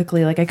along so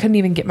quickly, like, I couldn't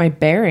even get my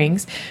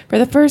bearings. For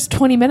the first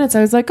 20 minutes,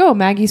 I was like, oh,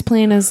 Maggie's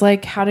plan is,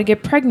 like, how to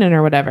get pregnant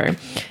or whatever.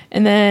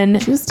 And then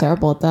She was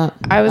terrible at that.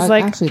 I was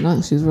like- actually,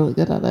 no, she was really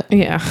good at it.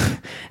 yeah.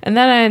 And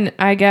then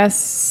I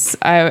guess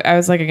I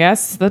was like, I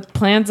guess the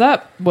plan's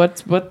up.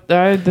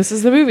 This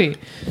is the movie.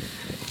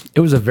 It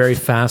was a very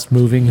fast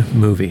moving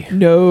movie.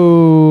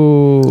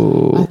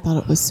 No. I thought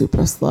it was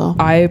super slow.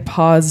 I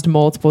paused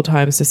multiple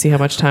times to see how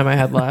much time I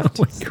had left.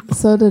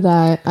 So did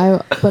I.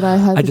 But I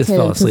hesitated just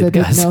fell because I asleep,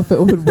 didn't guys. know if it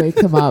would wake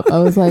him up. I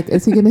was like,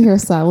 is he going to hear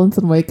silence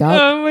and wake up?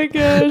 Oh my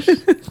gosh.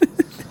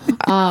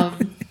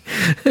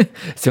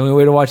 It's the only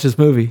way to watch this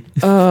movie.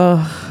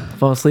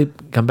 Fall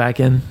asleep, come back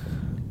in.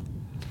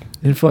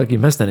 Didn't feel like you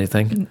missed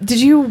anything.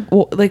 Did you,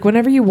 like,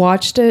 whenever you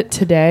watched it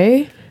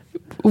today,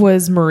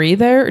 was Marie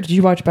there or did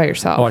you watch by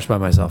yourself? I watched by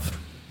myself.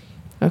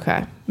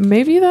 Okay.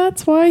 Maybe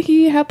that's why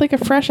he had like a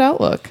fresh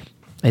outlook.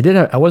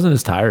 I wasn't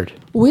as tired.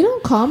 We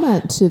don't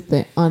comment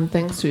on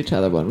things to each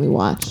other when we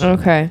watch.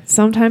 Okay.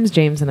 Sometimes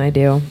James and I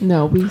do.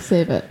 No, we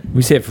save it.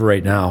 We say it for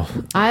right now.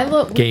 I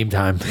look Game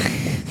time.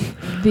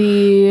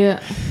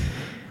 the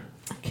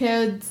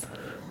kids.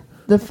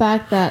 The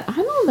fact that I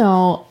don't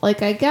know,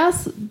 like I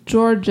guess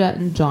Georgette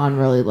and John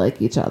really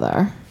like each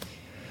other.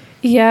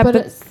 Yeah, But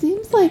but it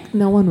seems like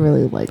no one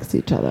really likes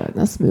each other in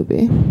this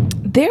movie.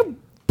 they're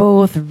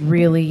both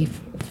really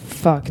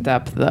fucked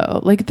up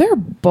though. Like they're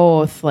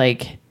both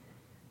like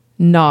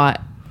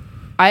not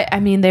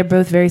I mean they're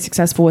both very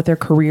successful with their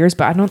careers,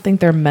 but I don't think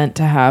they're meant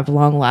to have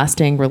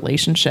long-lasting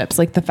relationships.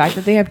 Like the fact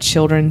that they have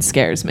children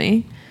scares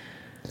me.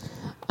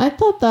 I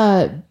thought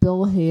that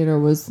Bill Hader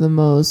was the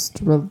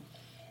most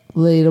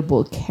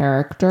relatable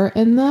character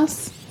in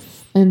this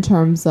in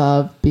terms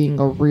of being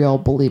a real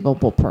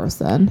believable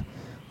person.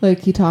 Like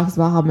he talks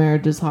about how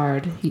marriage is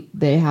hard.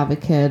 They have a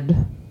kid.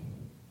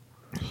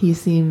 He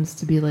seems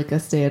to be like a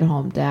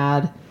stay-at-home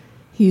dad.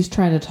 He's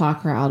trying to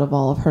talk her out of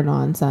all of her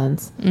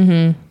nonsense.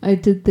 Mm-hmm. I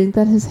did think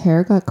that his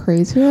hair got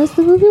crazier as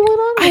the movie went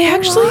on.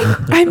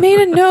 I made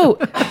a note.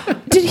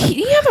 Did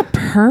he have a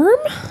perm?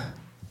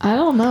 I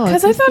don't know.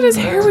 Because I thought his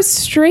hair was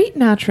straight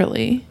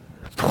naturally.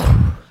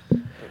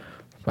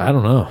 I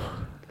don't know.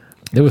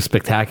 It was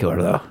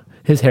spectacular, though.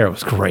 His hair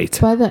was great.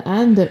 By the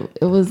end,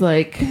 it was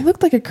like... He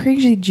looked like a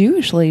crazy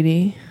Jewish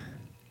lady.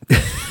 I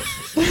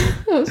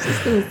was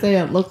just going to say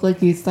it looked like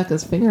he stuck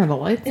his finger in a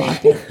light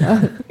socket.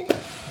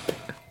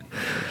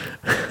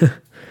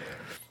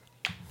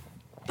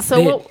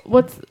 So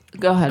what's...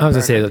 Go ahead. I was going to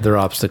Bert. say that their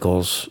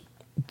obstacles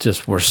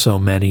just were so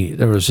many.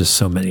 There was just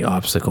so many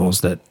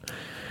obstacles that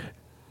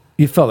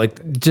you felt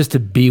like just to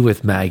be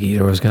with Maggie,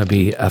 there was going to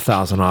be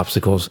 1,000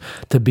 obstacles.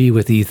 To be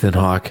with Ethan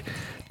Hawke,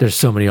 there's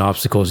so many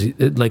obstacles.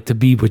 Like to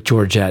be with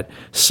Georgette,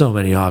 so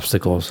many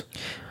obstacles.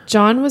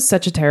 John was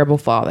such a terrible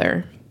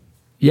father.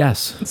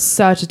 Yes.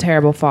 Such a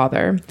terrible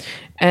father.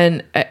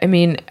 And I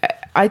mean,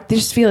 I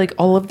just feel like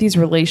all of these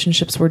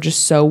relationships were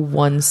just so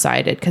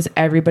one-sided because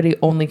everybody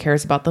only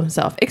cares about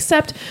themselves.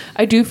 Except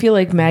I do feel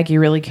like Maggie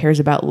really cares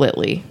about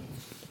Lily.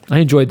 I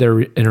enjoyed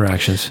their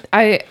interactions.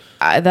 I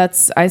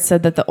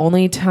said that the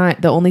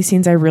only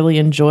scenes I really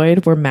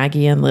enjoyed were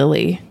Maggie and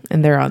Lily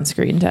and their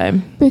on-screen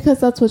time. Because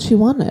that's what she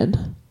wanted.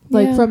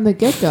 Like Yeah. from the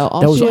get-go.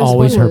 That was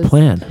always her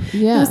plan.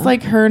 Yeah. It was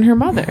like her and her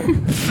mother.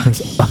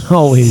 That's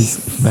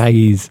always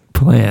Maggie's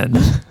plan.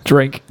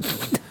 Drink.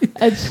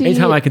 And she,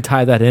 Anytime I can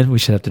tie that in, we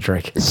should have to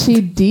drink.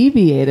 she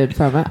deviated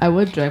from it. I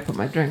would drink, but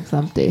my drink's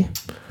empty.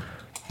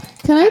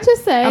 Can I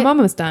just say, I'm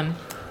almost done.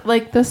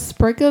 like the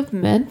sprig of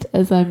mint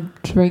as I'm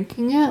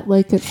drinking it,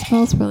 like it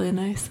smells really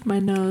nice in my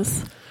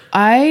nose.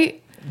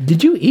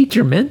 Did you eat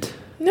your mint?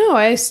 No,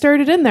 I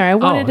stirred it in there. I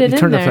wanted it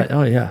in there.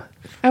 Oh, yeah.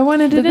 I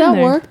wanted it Did in that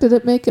there. work? Did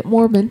it make it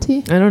more minty?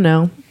 I don't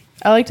know.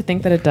 I like to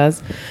think that it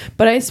does.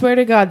 But I swear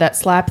to God, that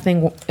slap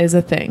thing is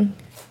a thing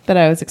that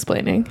I was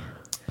explaining.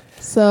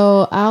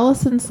 So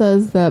Allison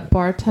says that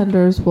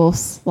bartenders will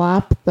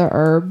slap the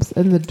herbs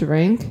in the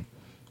drink.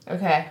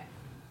 Okay.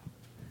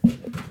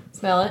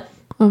 Smell it.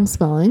 I'm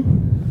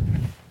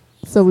smelling.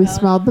 So we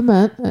smelled the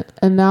mint,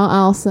 and now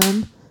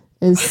Allison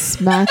is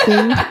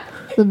smacking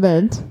the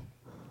mint.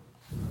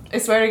 I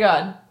swear to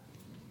God.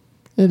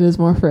 It is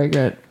more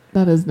fragrant.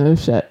 That is no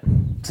shit.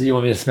 So you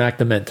want me to smack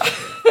the mint?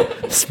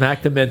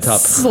 Smack the mint up.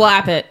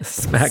 Slap it.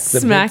 Smack the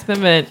Smack mint.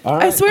 the mint. All I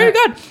right. swear to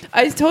God.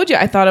 I told you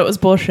I thought it was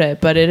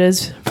bullshit, but it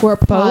is. We're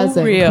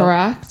pausing, real.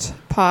 correct?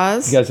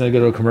 Pause. You guys want to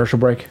go to a commercial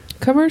break?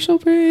 Commercial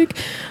break.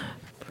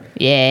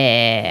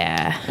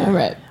 Yeah. All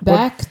right,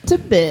 back to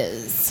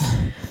biz.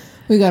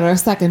 We got our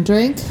second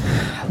drink.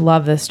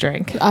 Love this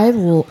drink. I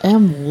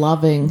am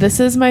loving This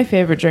is my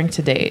favorite drink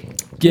to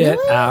date. Get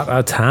Really? out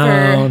of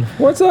town.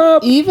 What's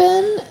up?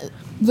 even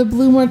the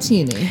blue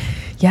martini.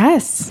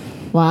 Yes,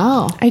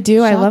 Wow, I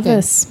do. I love Shocking.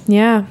 this.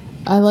 Yeah.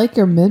 I like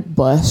your mint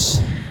bush.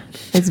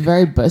 It's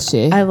very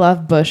bushy. I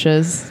love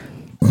bushes.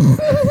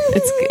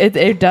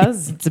 It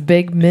does. It's a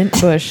big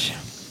mint bush.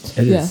 It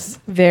is. Yes,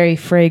 Very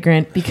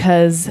fragrant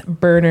because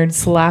Bernard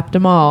slapped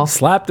them all.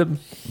 Slapped him.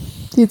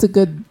 he's a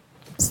good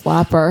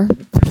slapper.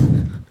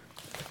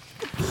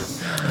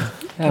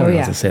 I don't know yeah.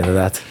 what to say to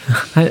that.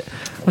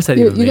 What's that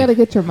You even mean? got to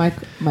get your mic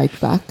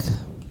back.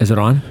 Is it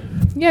on?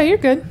 Yeah, you're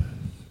good.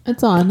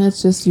 It's on.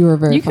 It's just you were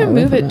very. You far can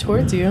away move from it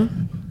towards you,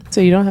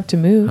 so you don't have to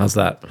move. How's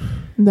that?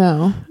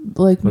 No,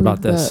 like What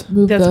about this?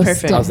 Move That's the perfect.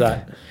 stick. How's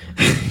that?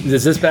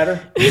 Is this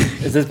better?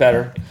 Is this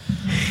better?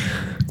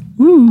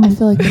 I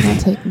feel like you're not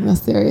taking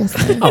this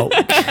seriously. Oh,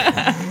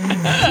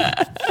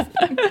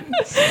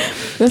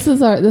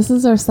 This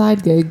is our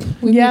side gig.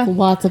 We Yeah. make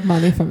lots of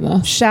money from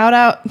this. Shout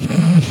out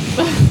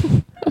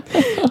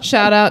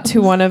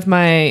to one of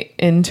my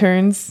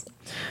interns.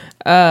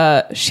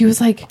 She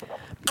was like,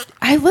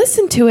 I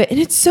listened to it and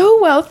it's so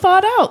well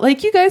thought out.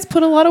 Like, you guys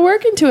put a lot of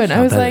work into it. And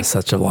I was that like, is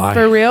such a lie.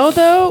 for real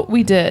though,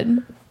 we did.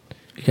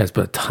 You guys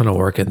put a ton of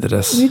work into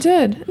this. We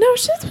did. No,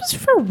 shit was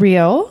for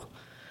real.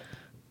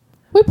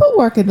 We put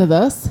work into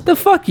this. The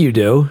fuck you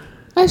do?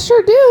 I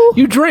sure do.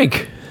 You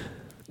drink.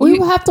 We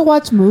have to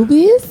watch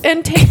movies.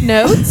 And take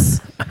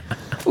notes.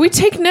 We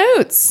take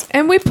notes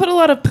and we put a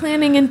lot of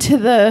planning into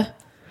the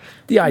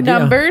The idea.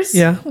 numbers.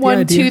 Yeah. the 1,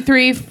 idea. 2,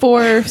 3,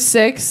 4,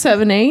 6,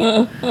 7,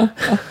 8.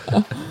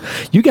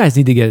 You guys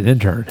need to get an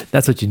intern.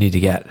 That's what you need to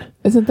get.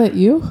 Isn't that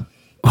you?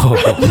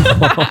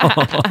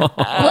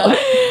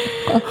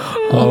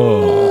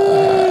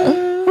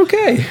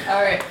 Okay.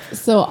 All right.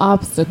 So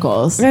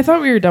obstacles. I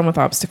thought we were done with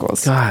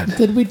obstacles. God.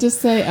 Did we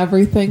just say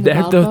everything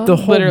about The them?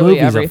 whole Literally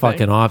movie's everything. a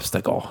fucking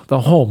obstacle. The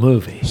whole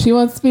movie. She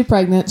wants to be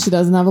pregnant. She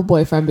doesn't have a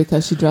boyfriend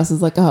because she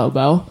dresses like a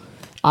hobo.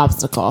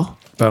 Obstacle.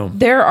 Boom.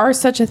 There are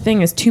such a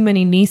thing as too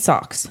many knee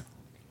socks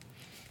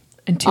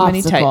and too many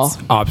Obstacle.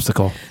 tights.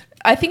 Obstacle.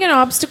 I think an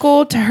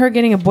obstacle to her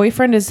getting a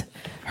boyfriend is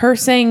her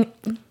saying,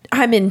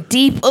 I'm in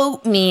deep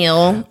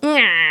oatmeal.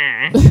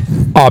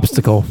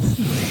 Obstacle.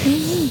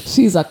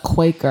 She's a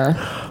Quaker.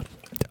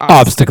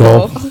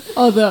 Obstacle.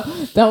 Oh,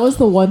 that was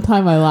the one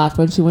time I laughed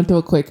when she went to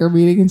a Quaker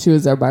meeting and she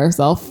was there by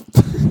herself.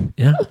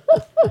 Yeah.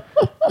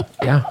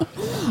 Yeah.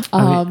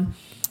 How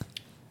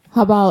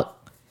about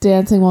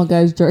dancing while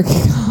guys jerking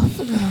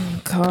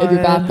off God. in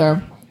your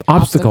bathroom?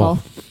 Obstacle.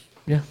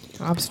 Yeah.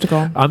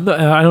 Obstacle. I don't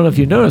know if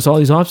you noticed, all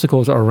these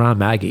obstacles are around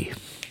Maggie.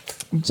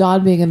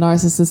 John being a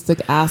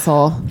narcissistic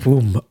asshole.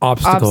 Boom.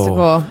 Obstacle.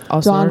 Obstacle.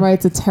 Also John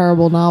writes a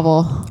terrible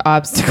novel.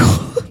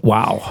 obstacle.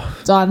 Wow.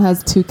 John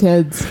has 2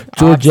 kids.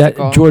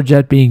 Obstacle.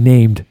 Georgette being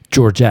named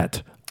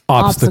Georgette.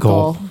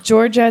 Obstacle.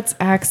 Georgette's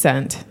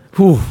accent.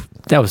 Whew,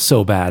 that was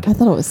so bad. I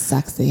thought it was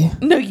sexy.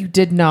 No, you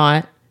did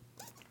not.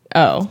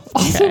 Oh,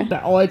 okay.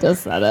 No, I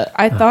just said it.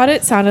 I thought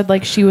it sounded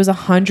like she was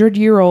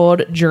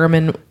 100-year-old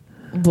German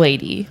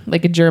lady,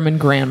 like a German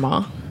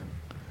grandma.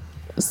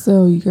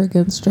 So you're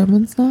against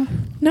Germans now?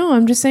 No,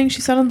 I'm just saying she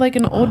sounded like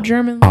an old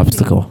German lady.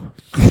 Obstacle.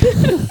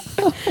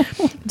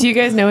 Do you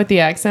guys know what the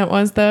accent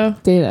was, though?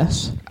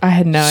 Danish. I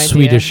had no idea.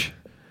 Swedish.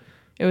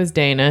 It was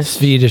Danish.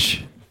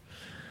 Swedish.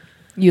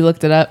 You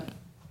looked it up.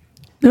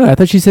 No, I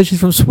thought she said she's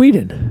from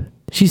Sweden.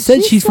 She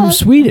said she's from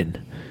said-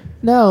 Sweden.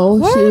 No,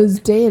 What? she was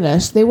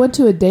Danish. They went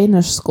to a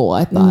Danish school,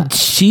 I thought.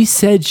 She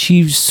said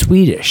she's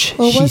Swedish.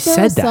 Or She was there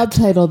said a that.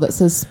 subtitle that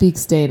says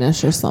speaks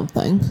Danish or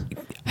something?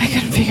 I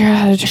couldn't figure out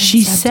how to.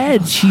 She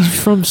said she's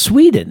from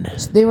Sweden.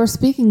 They were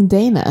speaking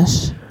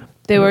Danish.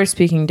 They were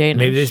speaking Danish.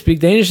 Maybe they speak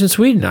Danish in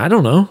Sweden. I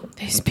don't know.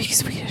 They speak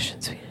Swedish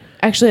in Sweden.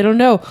 Actually, I don't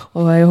know.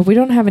 Oh, I hope we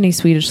don't have any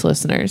Swedish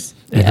listeners.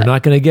 And you're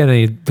not going to get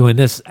any doing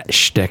this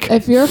shtick.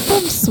 If you're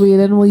from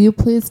Sweden, will you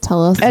please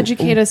tell us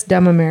Educate us,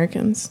 dumb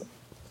Americans.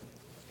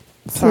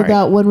 so Sorry.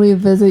 that when we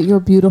visit your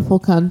beautiful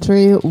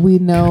country, we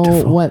know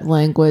Beautiful. what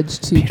language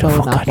to Beautiful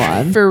bone up country.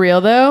 on? For real,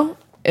 though,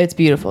 it's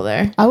beautiful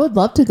there. I would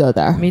love to go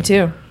there. Me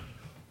too.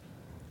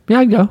 Yeah,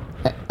 I go.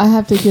 I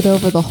have to get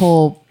over the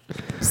whole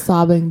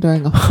sobbing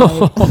during a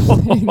fight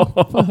thing.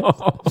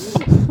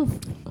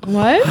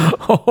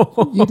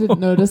 What? You didn't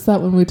notice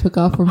that when we took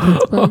off from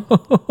Pittsburgh?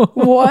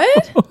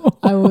 What?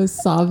 I was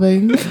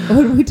sobbing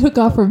when we took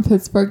off from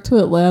Pittsburgh to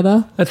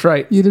Atlanta. That's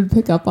right. You didn't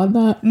pick up on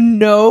that?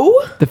 No.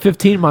 The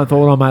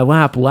 15-month-old on my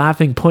lap,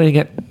 laughing, pointing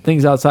at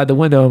things outside the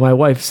window, and my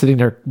wife sitting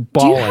there Do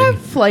bawling. you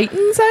have flight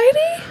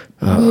anxiety?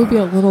 Maybe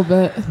a little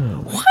bit.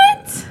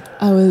 What?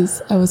 I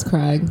was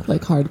crying,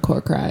 like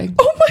hardcore crying.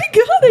 Oh my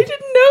God, I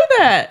didn't know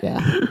that.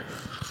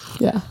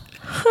 Yeah.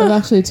 I'm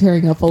actually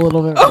tearing up a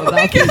little bit right now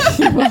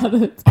thinking about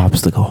it.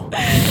 Obstacle.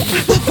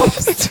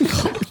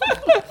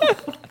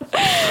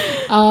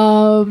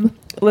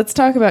 Let's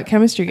talk about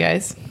chemistry,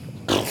 guys.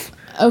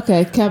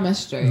 Okay,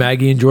 chemistry.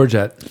 Maggie and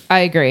Georgette. I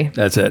agree.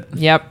 That's it.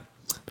 Yep.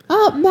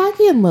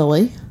 Maggie and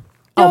Lily.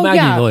 Oh, Maggie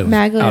yeah, and Lily was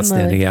Maggie and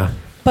outstanding, Lily. yeah.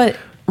 But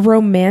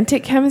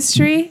romantic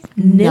chemistry?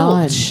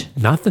 Nilch.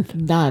 Nothing.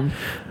 None.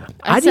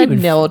 I said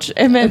nilch.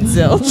 I meant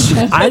zilch.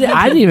 I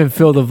didn't even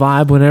feel the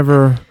vibe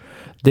whenever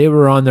they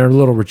were on their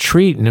little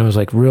retreat and it was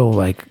like real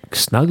like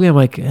snuggly. I'm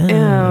like,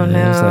 Oh,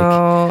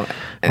 no.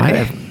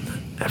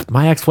 If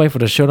my ex-wife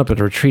would have showed up at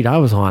the retreat I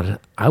was on,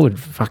 I would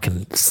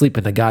fucking sleep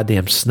in the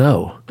goddamn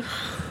snow.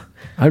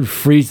 I would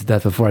freeze to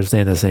death before I'd stay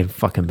in the same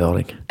fucking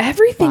building.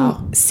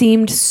 Everything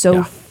seemed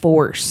so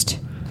forced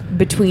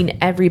between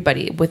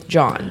everybody with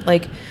John.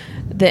 Like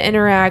the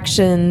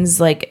interactions,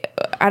 like,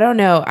 I don't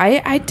know.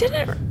 I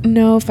didn't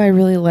know if I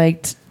really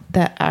liked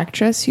that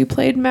actress who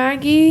played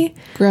Maggie.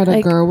 Greta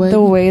Gerwig.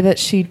 The way that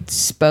she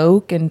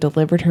spoke and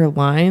delivered her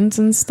lines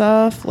and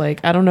stuff.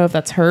 Like, I don't know if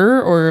that's her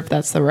or if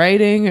that's the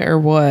writing or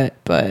what,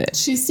 but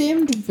She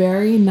seemed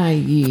very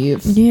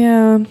naive.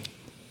 yeah.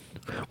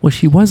 Well,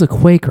 she was a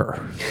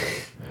Quaker.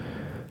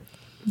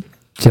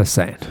 Just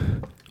saying.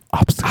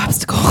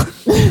 Obstacle.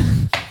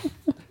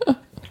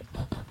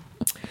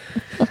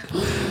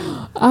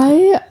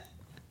 I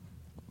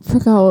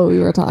forgot what we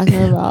were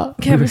talking about.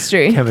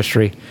 Chemistry.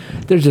 Chemistry.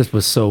 There just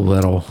was so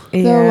little.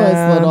 There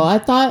was little. I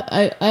thought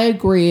I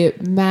agree.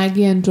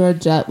 Maggie and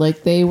Georgette,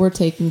 like they were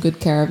taking good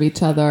care of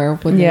each other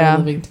when they were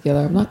living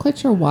together. I'm not quite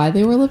sure why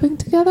they were living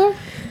together.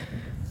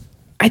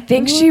 I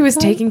think she was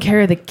taking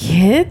care of the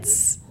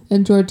kids.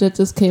 And Georgette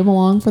just came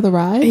along for the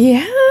ride.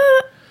 Yeah.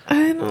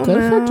 I don't know.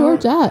 Good for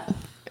Georgette.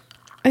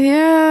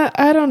 Yeah,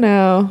 I don't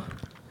know.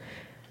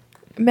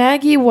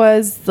 Maggie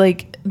was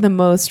like the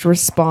most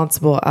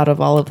responsible out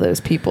of all of those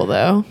people,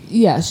 though.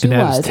 Yeah, she And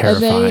that was was.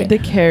 terrifying. The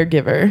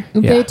caregiver.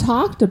 They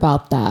talked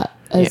about that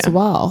as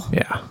well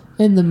Yeah.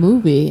 in the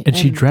movie. And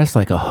she dressed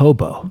like a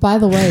hobo. By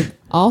the way,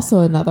 also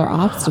another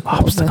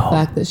obstacle. The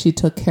fact that she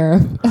took care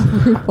of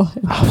everyone.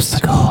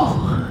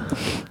 Obstacle.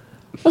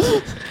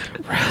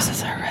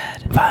 Roses are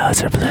red.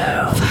 Violets are blue.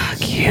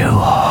 Fuck you.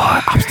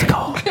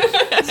 Obstacle.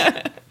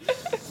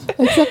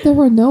 Except there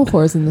were no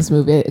whores in this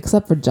movie,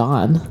 except for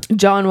John.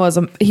 John was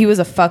a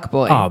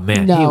fuckboy. Oh,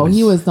 man. No,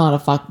 he was not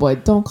a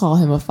fuckboy. Don't call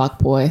him a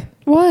fuckboy.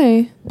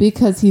 Why?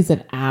 Because he's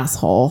an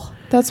asshole.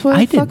 That's what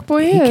a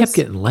fuckboy is. He kept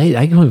getting laid.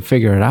 I couldn't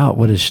figure it out.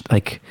 What is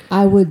like?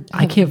 I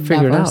can't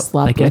figure it out.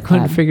 Like I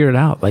couldn't figure it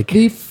out. Like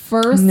the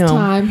first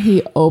time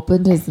he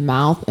opened his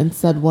mouth and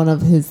said one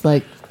of his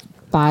like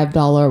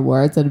 $5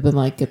 words, I'd have been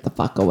like, "Get the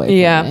fuck away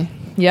from me."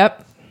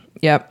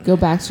 Yep. Go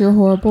back to your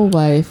horrible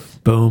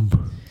wife.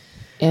 Boom.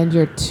 And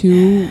your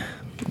 2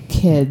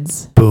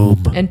 kids.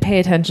 Boom. And pay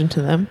attention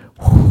to them.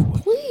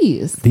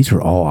 Please. These are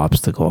all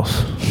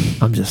obstacles.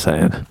 I'm just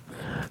saying.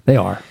 They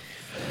are.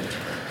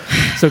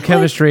 So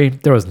chemistry,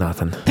 there was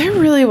nothing. There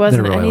really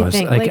wasn't There really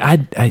anything. was.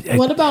 I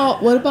What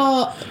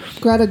about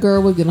Greta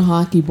Gerwig and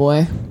Hockey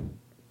Boy?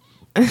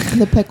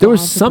 The pickle there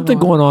was something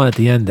going on at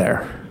the end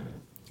there.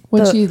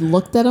 When she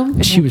looked at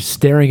him, She was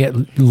staring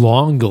at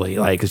Longley,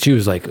 like she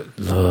was like,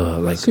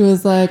 ugh, she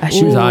was like,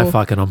 she was eye "Ooh,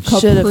 fucking him.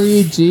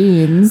 Capri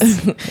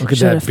jeans." Look at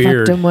that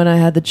beard. Fucked him when I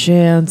had the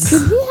chance. Did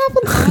he have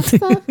an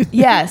accent?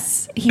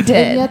 Yes, he And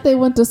did. yet they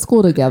went to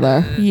school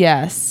together.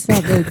 Yes.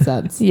 That made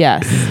sense.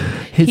 Yes.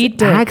 His he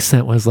did.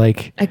 accent was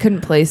like, I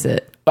couldn't place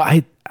it.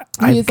 I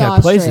He's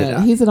can't place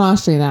Austrian. it. He's an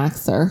Austrian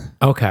actor.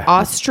 Okay.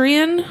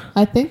 Austrian?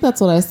 I think that's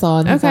what I saw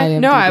in his Okay. IMDb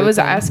No, I was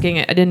thing. asking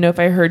it. I didn't know if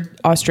I heard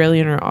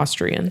Australian or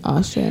Austrian.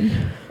 Austrian.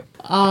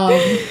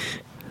 I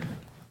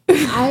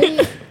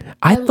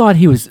thought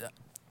he was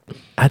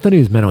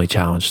mentally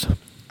challenged.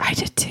 I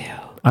did too.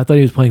 I thought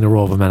he was playing the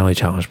role of a mentally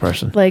challenged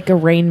person. Like a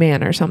Rain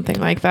Man or something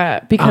like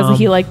that. Because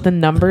he liked the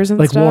numbers and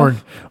Like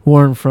stuff.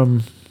 Warren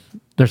from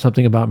There's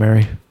Something About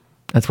Mary.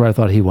 That's where I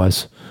thought he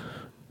was.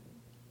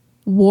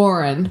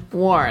 Warren.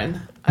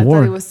 I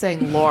thought he was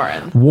saying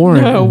Lauren.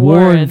 Warren. No,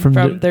 Warren from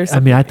There's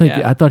Something-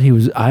 I thought he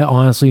was. I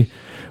honestly,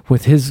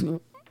 with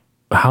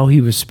how he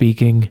was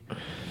speaking,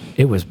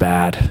 it was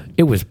bad.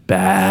 It was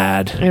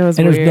bad. It was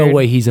and there's no weird.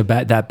 way he's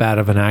that bad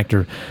of an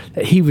actor.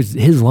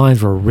 His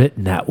lines were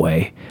written that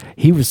way.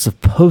 He was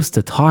supposed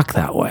to talk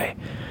that way.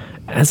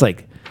 And it's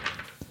like,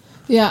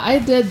 Yeah, I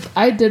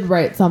did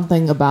write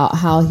something about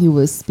how he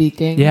was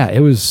speaking. yeah, it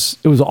was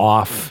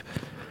off.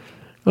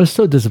 I was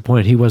so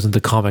disappointed he wasn't the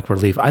comic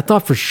relief. I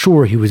thought for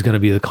sure he was going to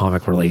be the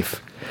comic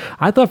relief.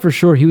 I thought for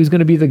sure he was going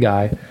to be the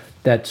guy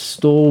that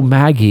stole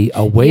Maggie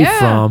away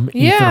from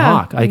Ethan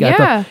Hawke. I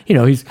thought,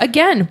 he's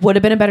Again, would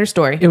have been a better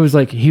story. it was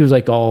like he was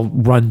like all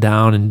run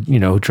down and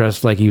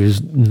dressed like he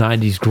was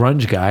 90s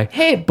grunge guy.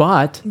 Hey,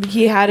 but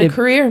he had a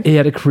career. He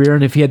had a career,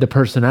 and if he had the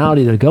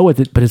personality to go with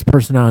it, but his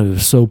personality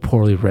was so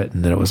poorly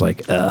written that it was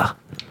like, ugh.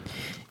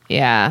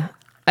 Yeah.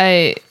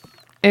 It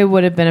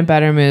would have been a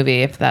better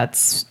movie if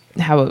that's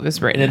how it was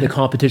And written. then the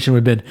competition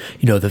would have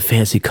been, the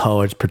fancy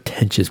colors,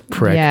 pretentious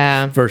prick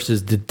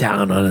versus the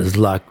down on his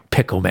luck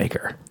pickle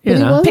maker. But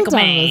he wasn't Pickle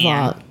down on his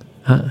man. luck.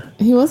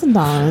 He wasn't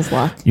down on his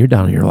luck. You're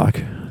down on your luck.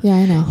 Yeah,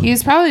 I know. He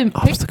was probably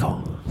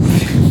Obstacle.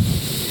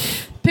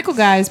 pickle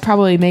guy is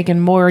probably making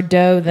more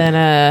dough than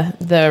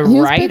the He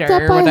was writer picked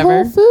up or by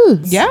whatever. Whole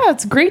Foods. Yeah,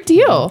 it's a great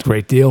deal.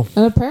 Great deal.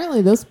 And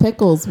apparently those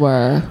pickles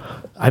were...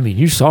 I mean,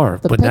 you saw her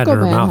The putting that in her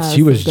pickle man mouth. has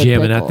She was some good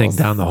jamming that thing pickles.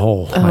 down the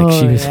hole.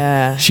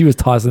 Oh, She was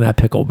tossing that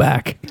pickle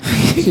back.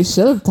 She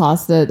should have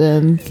tossed it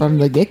in from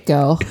the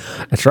get-go.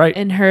 That's right.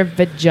 In her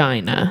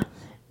vagina.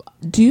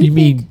 Do you You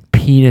mean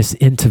penis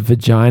into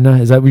vagina?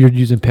 Is that what you're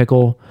using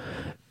pickle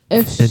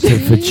if into she,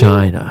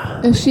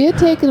 vagina? If she had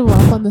taken him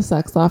up on the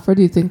sex offer,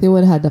 do you think they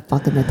would have had to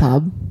fuck in the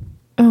tub?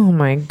 Oh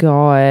my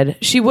God.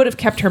 She would have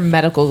kept her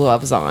medical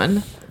gloves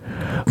on.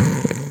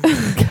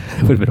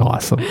 It would have been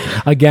awesome.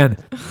 Again,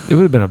 it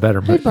would have been a better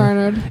Hey, movie.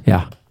 Bernard.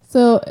 Yeah.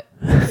 So,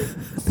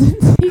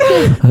 since he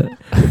did,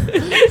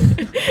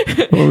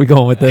 Where are we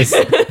going with this?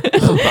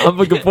 I'm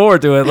looking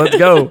forward to it. Let's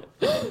go.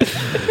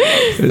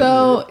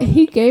 so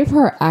he gave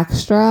her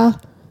extra.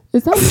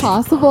 Is that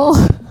possible?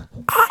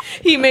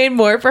 He made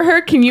more for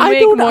her. Can you I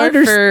make don't more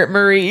understand. for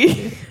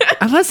Marie?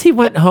 Unless he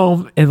went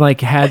home and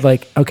had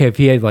if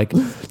he had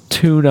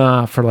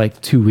tuna for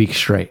 2 weeks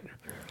straight.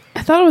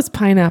 I thought it was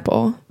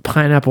pineapple.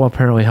 Pineapple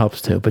apparently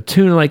helps too, but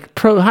tuna high Or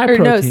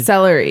protein. no,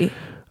 celery.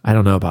 I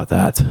don't know about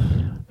that.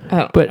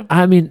 Oh. But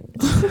I mean,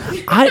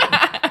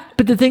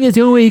 but the thing is,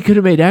 the only way he could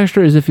have made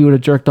extra is if he would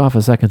have jerked off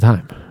a second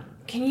time.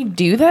 Can you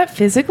do that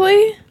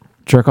physically?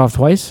 Jerk off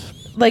twice?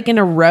 Like in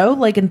a row?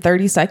 Like in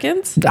 30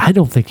 seconds? I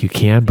don't think you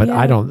can, but Yeah.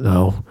 I don't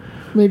know.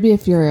 Maybe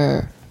if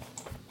you're,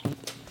 I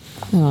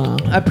don't know.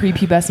 A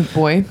prepubescent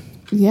boy.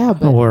 Yeah,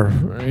 but Or,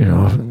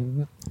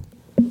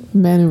 a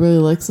man who really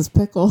likes his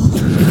pickle.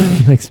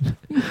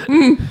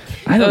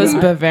 Those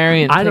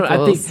Bavarian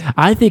pickles.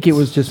 I think it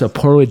was just a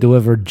poorly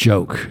delivered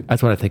joke.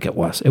 That's what I think it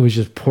was. It was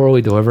just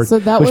poorly delivered. So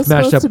that which was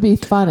matched supposed to be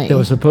funny. It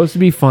was supposed to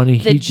be funny.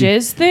 The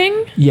jizz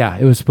thing? Yeah,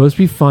 it was supposed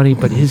to be funny,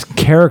 but his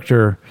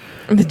character,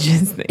 The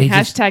jizz thing. It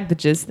just- Hashtag the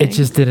jizz thing. it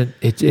just didn't.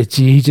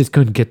 He just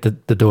couldn't get the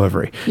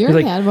delivery. Your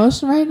He's hand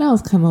motion right now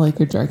is kind of like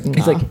you're jerking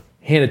He's off. like,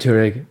 hand it to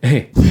her. Like,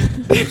 hey,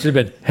 it should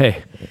have been,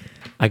 hey,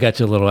 I got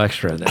you a little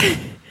extra in there.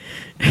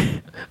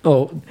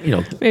 Oh, Maybe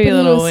But a he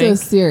little was so wink.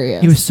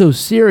 serious. he was so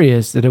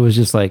serious that it was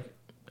just like,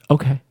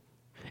 okay.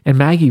 And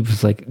Maggie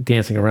was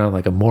dancing around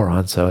like a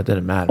moron, so it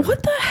didn't matter.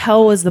 What the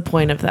hell was the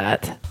point of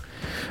that?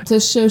 to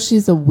show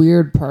she's a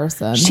weird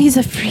person. She's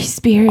a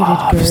free-spirited girl.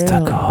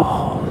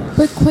 Obstacle.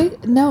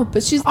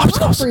 But she's not a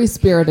Obstacles.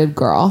 free-spirited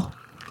girl.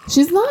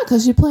 She's not,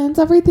 because she plans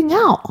everything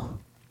out.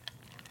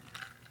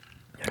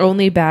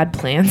 Only bad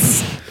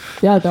plans.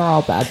 Yeah, they're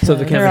all bad. So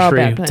the plans. They're all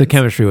bad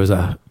chemistry,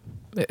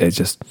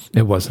 plans.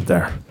 it wasn't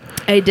there.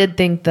 I did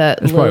think that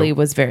That's Lily probably-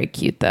 was very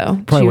cute,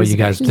 though. Probably She why was you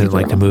guys she's didn't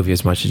like the adorable. movie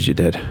as much as you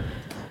did.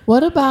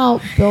 What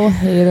about Bill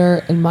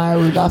Hader and Maya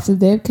Rudolph? Did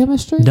they have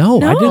chemistry?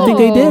 No, I didn't think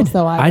they did.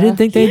 So I didn't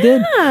think they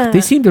did.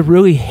 They seemed to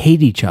really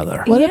hate each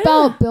other. What Yeah.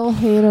 about Bill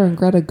Hader and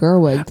Greta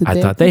Gerwig? Did I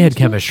thought they had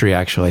chemistry,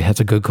 actually. That's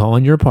a good call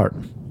on your part.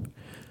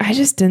 I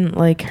just didn't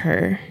like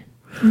her.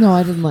 No,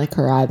 I didn't like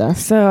her either.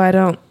 So I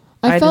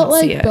I felt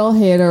didn't see like it. Bill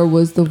Hader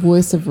was the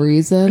voice of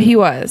reason. He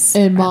was.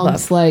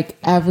 amongst like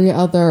every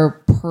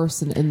other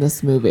person in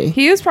this movie.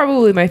 He was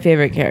probably my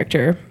favorite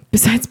character.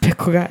 Besides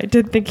Pickle Guy. I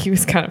did think he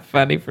was kind of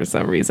funny for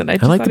some reason. I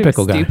just like thought the he was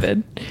Pickle Guy.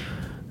 stupid.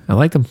 I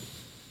liked him.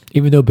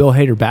 Even though Bill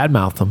Hader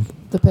badmouthed him.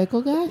 The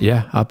pickle guy?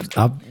 Yeah, up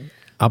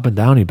and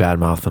down he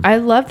badmouthed him. I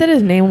love that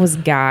his name was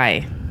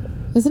Guy.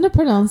 Isn't it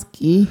pronounced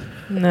Guy?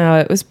 No,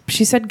 it was.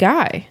 She said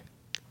Guy.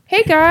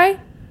 Hey, Guy.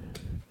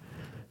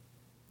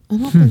 I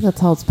don't think that's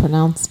how it's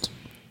pronounced.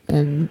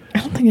 And I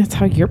don't think that's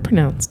how you're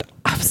pronounced.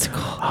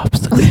 Obstacle.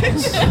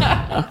 Obstacles.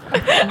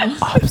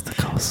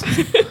 Obstacles.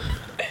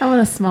 I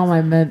want to smell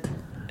my mint.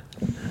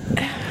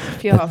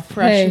 Feel how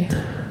fresh. Hey,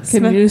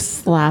 can you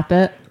slap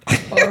it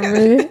for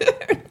me?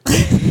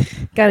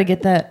 Gotta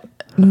get that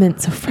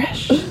mint so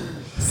fresh.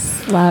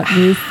 Slap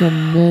me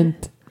some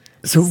mint.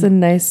 So It's a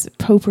nice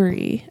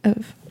potpourri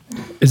of.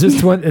 is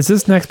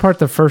this next part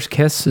the first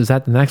kiss? Is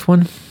that the next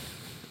one?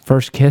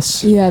 First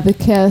kiss? Yeah, the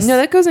kiss. No,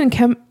 that goes in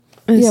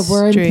yeah,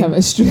 we're in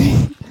chemistry.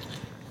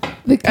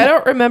 The I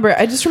don't remember.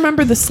 I just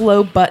remember the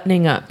slow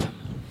buttoning up.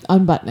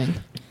 unbuttoning.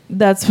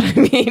 That's what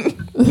I mean.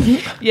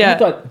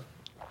 Yeah.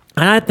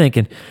 And I'm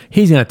thinking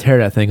he's gonna tear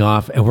that thing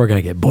off, and we're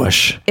gonna get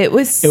Bush. It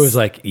was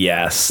like,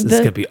 yes, this is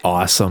gonna be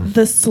awesome.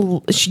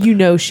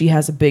 She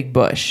has a big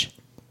bush.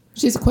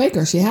 She's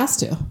Quaker. She has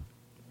to.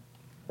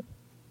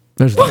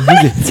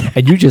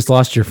 And you just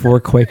lost your 4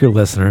 Quaker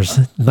listeners.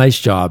 Nice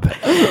job.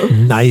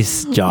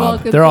 Nice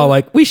job. Well, They're all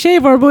like, we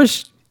shave our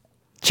bush,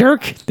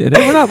 jerk. And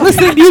we're not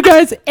listening to you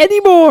guys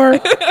anymore.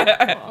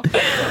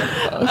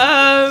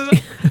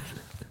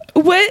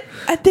 What?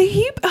 They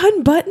keep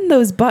unbuttoned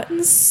those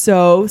buttons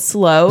so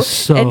slow.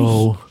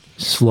 So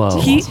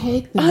slow. He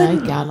Take the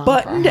nightgown off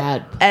her unbuttoned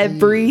head.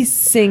 every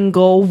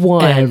single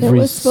one. Every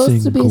It was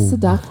supposed to be single-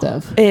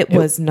 seductive. It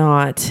was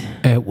not.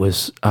 It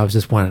was, I was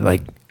just wanting,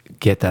 like,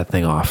 get that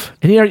thing off.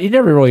 And he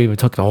never really even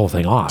took the whole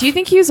thing off. Do you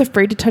think he was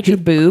afraid to touch a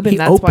boob, and he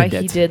that's why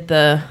opened he it.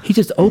 did He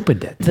just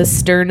opened it. the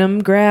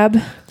sternum grab?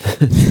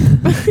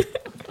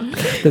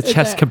 The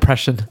chest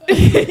compression.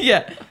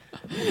 Yeah.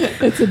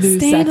 It's a new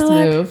sex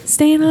move.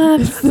 Stand up.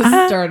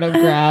 The sternum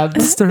grab. The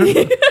It's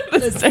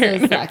so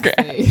sternum grab.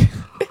 sexy.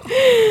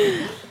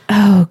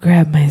 Oh,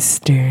 grab my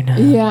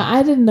sternum. Yeah,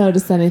 I didn't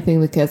notice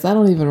anything to kiss. I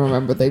don't even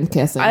remember them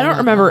kissing. I I'm don't not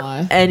remember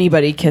gonna lie.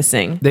 anybody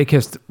kissing. They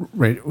kissed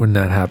right when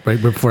that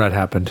happened. Right before that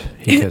happened,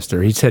 he kissed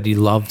her. He said he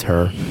loved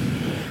her.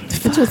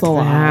 Which was a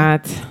lie.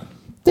 That.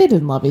 They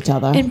didn't love each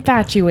other.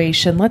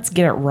 Infatuation. Let's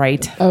get it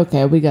right.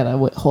 Okay, we gotta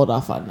hold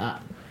off on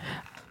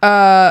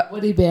that.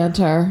 Witty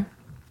banter.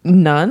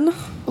 None.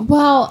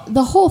 Well,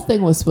 the whole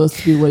thing was supposed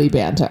to be witty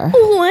banter.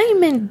 Oh,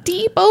 I'm in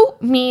deep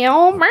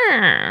oatmeal.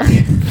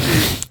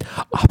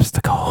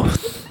 Obstacle.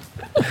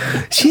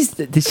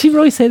 Did she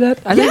really say that?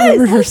 I don't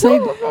remember her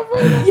saying.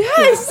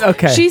 Yes.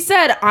 Okay. She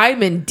said,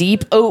 I'm in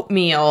deep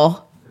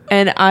oatmeal.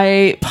 And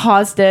I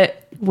paused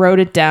it, wrote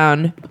it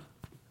down,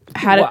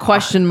 had a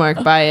question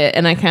mark by it,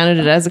 and I counted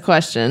it as a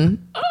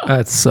question.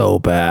 That's so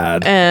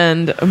bad.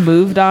 And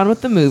moved on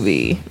with the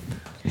movie.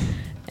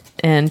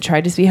 And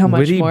tried to see how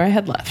much more I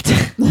had left.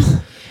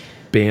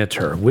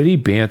 Banter. Witty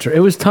banter. It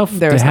was tough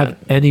There to was have none.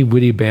 any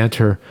witty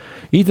banter.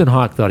 Ethan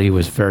Hawke thought he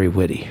was very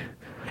witty.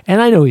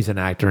 And I know he's an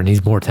actor and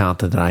he's more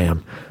talented than I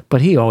am,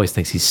 but he always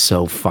thinks he's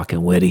so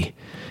fucking witty.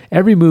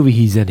 Every movie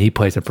he's in, he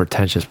plays a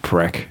pretentious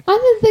prick. I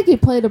didn't think he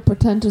played a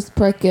pretentious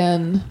prick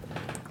in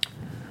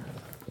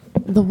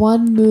the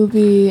one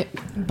movie.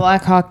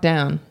 Black Hawk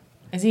Down.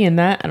 Is he in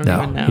that? I don't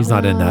even know. He's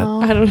not in that.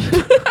 I don't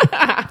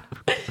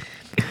know.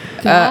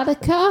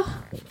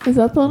 Gattaca? Is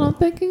that the one I'm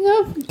thinking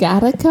of?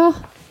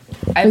 Gattaca?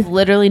 I've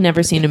literally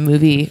never seen a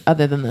movie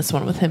other than this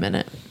one with him in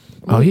it.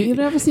 Oh, You've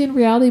never seen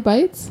Reality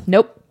Bites?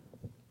 Nope.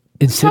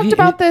 Insidious. talked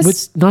about this.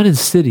 What's not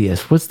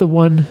Insidious? What's the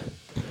one?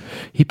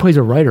 He plays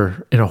a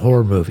writer in a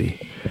horror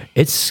movie.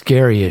 It's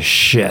scary as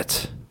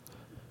shit.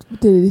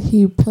 Did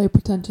he play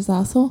pretentious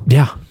asshole?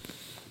 Yeah.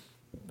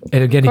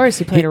 And again, Of course,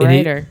 he played a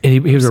writer. He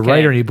was a Just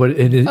writer, kidding.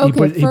 and he Okay,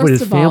 put first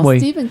his of family. all,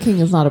 Stephen King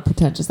is not a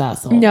pretentious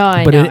asshole. No,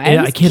 I but know.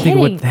 I can't think of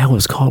what the hell it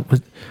was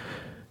called.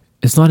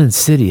 It's not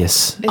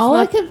Insidious. All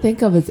I can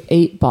think of is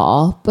 8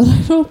 Ball, but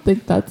I don't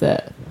think that's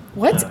it.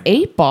 What's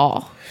 8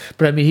 Ball?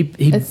 But I mean,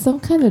 It's some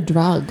kind of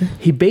drug.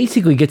 he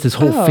basically gets his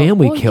whole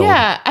family killed.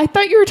 Yeah, I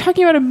thought you were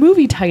talking about a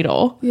movie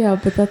title. Yeah,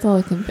 but that's all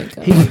I can think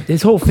of.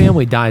 His whole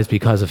family dies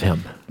because of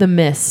him. The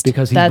Mist.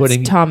 Because he's That's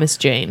putting- Thomas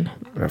Jane.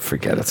 Oh,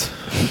 forget it.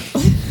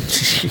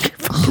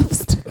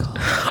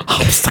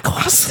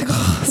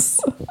 Obstacles.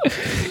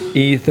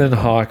 Ethan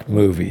Hawke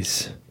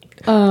movies.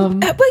 But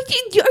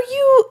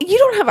you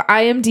don't have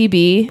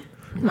IMDb.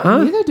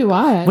 Huh? Neither do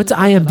I. What's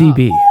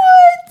IMDb?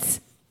 What?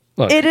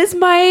 Look. It is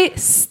my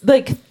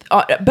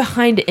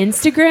behind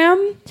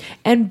Instagram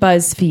and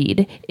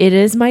BuzzFeed. It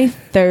is my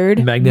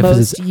third Magnificent.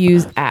 most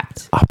used app.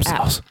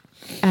 Obstacles.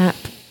 App.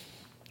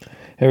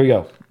 Here we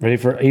go. Ready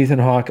for Ethan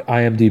Hawke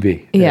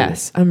IMDb?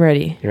 Yes, I'm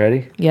ready. You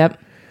ready? Yep.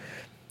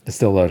 It's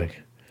still loading.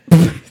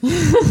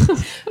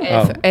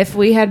 If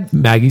we had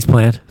Maggie's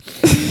plan.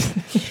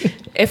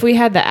 if we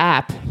had the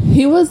app,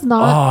 He was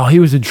not. Oh, he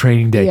was in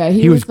Training Day. Yeah,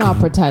 he was not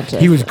pretentious.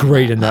 He was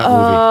great in that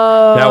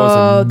movie. That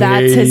was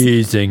that's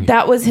amazing.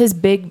 that was his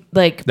big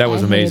That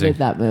was I amazing. hated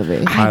that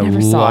movie. I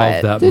never saw love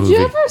it. that Did movie. you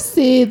ever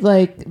see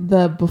like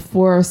the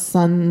Before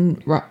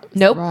Sunrise?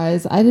 Nope. I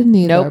didn't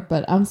either, Nope.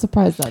 but I'm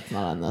surprised that's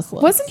not on this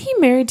list. Wasn't he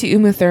married to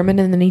Uma Thurman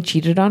and then he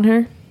cheated on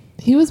her?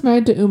 He was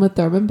married to Uma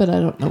Thurman, but I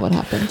don't know what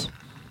happened.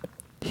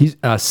 He's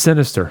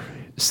Sinister.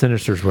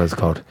 Sinister's what it's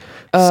called.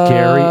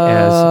 Scary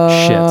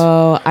as shit.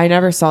 Oh, I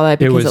never saw that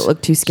because it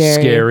looked too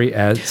scary. Scary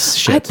as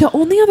shit. The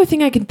only other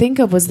thing I can think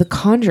of was The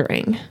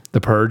Conjuring. The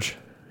Purge.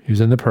 He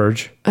was in The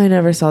Purge. I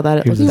never saw that.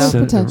 It He was He looked was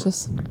Sin-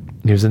 pretentious.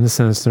 He was in the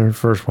Sinister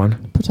first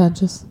one.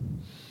 Pretentious.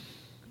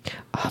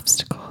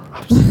 obstacle.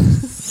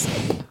 So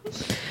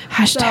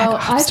Hashtag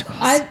obstacles.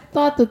 I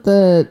thought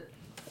that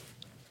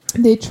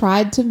they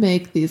tried to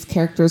make these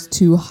characters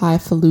too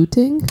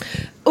highfalutin.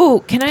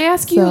 Oh, can I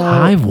ask you So-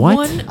 High what?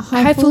 one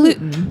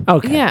Highfalutin. highfalutin?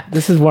 Okay. Yeah.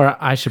 This is where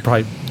I should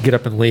probably get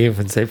up and leave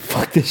and say,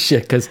 fuck this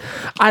shit, because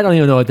I don't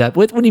even know what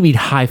do you mean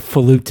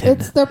highfalutin?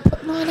 They're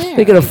putting on air.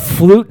 They get a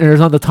flute and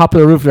it's on the top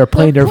of the roof. They're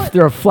playing. They're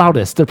They're a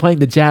flautist. They're playing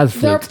the jazz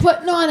They're flute.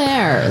 putting on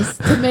airs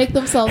to make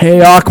themselves. Hey,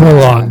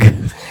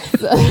 Aqualung.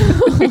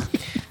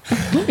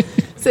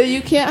 So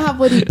you can't have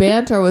witty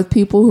banter with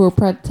people who are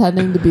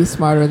pretending to be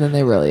smarter than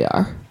they really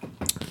are.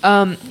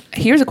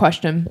 Here's a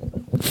question.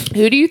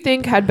 Who do you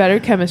think had better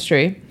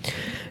chemistry?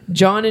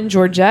 John and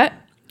Georgette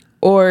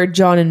or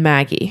John and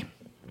Maggie?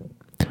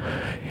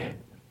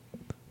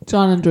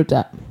 John and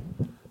Georgette.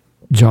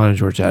 John and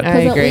Georgette. I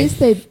Because at agree. least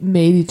they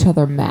made each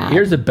other mad.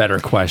 Here's a better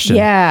question.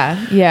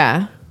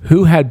 Yeah.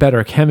 Who had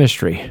better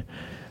chemistry?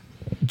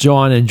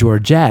 John and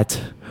Georgette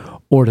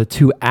or the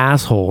two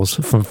assholes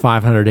from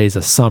 500 Days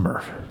of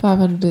Summer?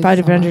 500 days.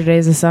 500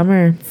 days of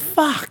summer.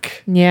 Fuck.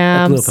 Yeah,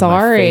 That I'm blew up in my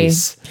sorry.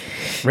 face.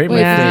 Right in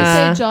Wait, my did you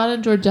face. say John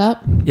and Georgette?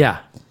 Yeah.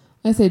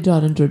 I say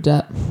John and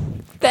Georgette.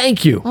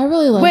 Thank you. I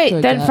really like Wait,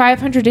 Georgette. then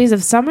 500 Days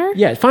of Summer?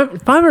 Yeah,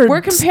 five.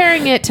 We're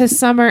comparing it to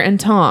Summer and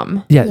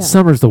Tom. Yeah, Yeah.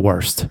 Summer's the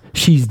worst.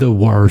 She's the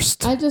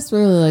worst. I just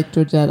really like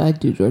Georgette. I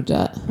do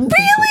Georgette. Really?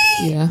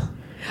 Yeah.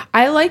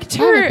 I liked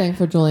I have a her. thing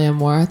for Julianne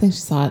Moore. I think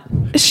she's hot.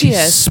 She She's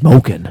is.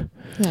 smoking.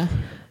 Yeah.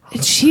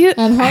 She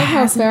And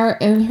her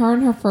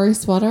and her furry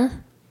sweater.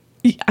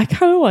 I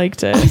kind of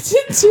liked it. I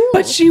did too.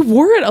 But she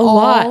wore it a all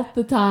lot.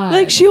 the time.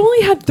 Like she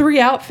only had 3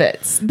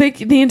 outfits. Like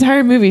the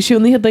entire movie, she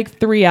only had like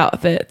 3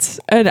 outfits,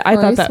 and I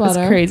Furry thought that was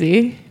sweater.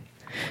 crazy.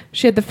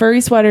 She had the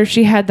furry sweater.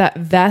 She had that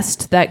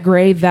vest, that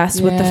gray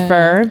vest with the Yeah.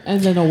 fur.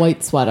 and then a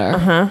white sweater.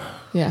 Huh?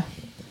 Yeah.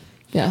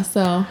 Yeah.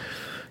 So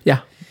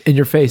Yeah, in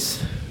your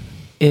face.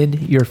 In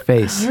your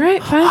face. All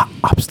right, fine.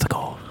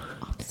 Obstacle.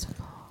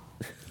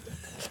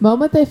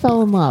 moment they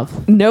fell in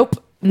love. Nope.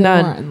 They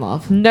None. weren't in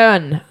love.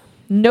 None.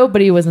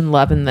 Nobody was in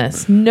love in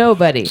this.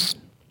 Nobody.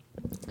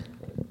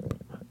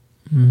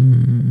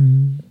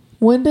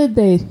 When did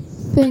they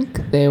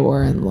think they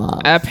were in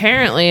love?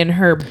 Apparently in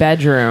her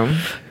bedroom.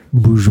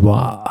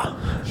 Bourgeois.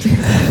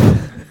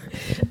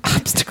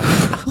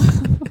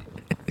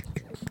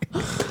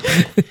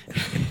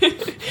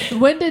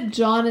 When did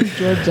John and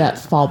Georgette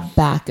fall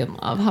back in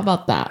love? How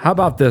about that? How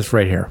about this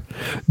right here?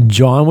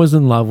 John was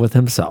in love with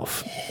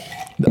himself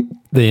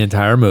the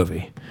entire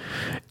movie,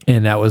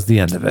 and that was the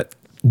end of it.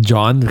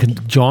 John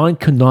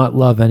could not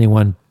love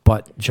anyone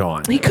but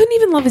John. He couldn't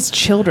even love his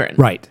children.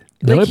 Right.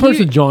 The Like, only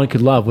person John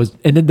could love was,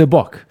 and in the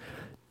book,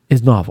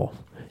 his novel,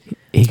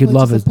 he could Which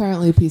love is his.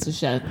 apparently a piece of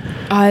shit.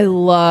 I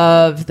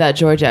love that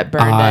Georgette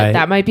burned it.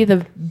 That might be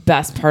the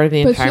best part of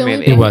the But she entire only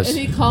movie. It was. And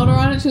he called her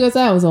on it. She goes,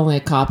 "That was only a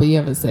copy. You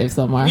have it saved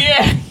somewhere."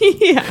 Yeah.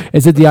 Yeah.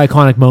 Is it the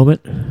iconic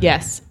moment?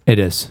 Yes, It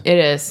is. it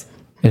is.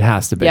 It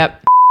has to be.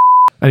 Yep.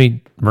 I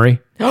mean, Marie.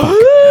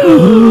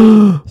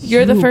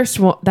 You're the first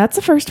one. That's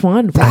the first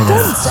one. We've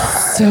done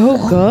so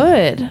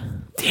good.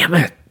 Damn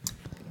it.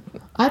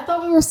 I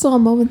thought we were still a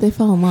moment they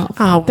fell in love.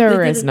 Oh,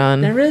 There is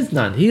none. There is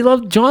none.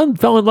 John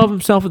fell in love with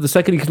himself at the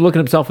second he could look at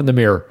himself in the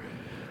mirror.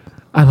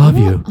 I love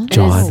you, I don't know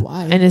John.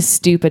 why. And his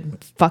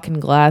stupid fucking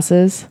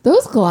glasses.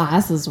 Those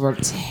glasses were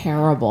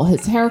terrible.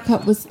 His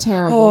haircut was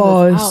terrible.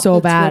 Oh, His it was so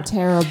outfits bad. were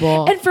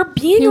terrible. And for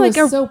being he like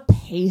was so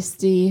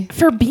pasty.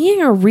 for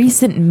being a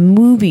recent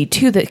movie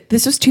too, that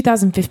this was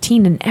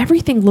 2015 and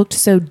everything looked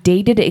so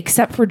dated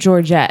except for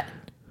Georgette.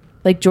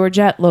 Like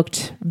Georgette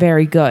looked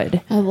very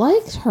good. I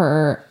liked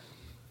her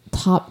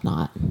top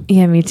knot.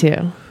 Yeah, me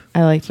too.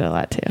 I liked it a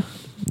lot too.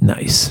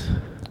 Nice.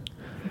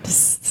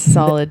 Just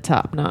solid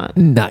top knot.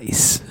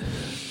 Nice.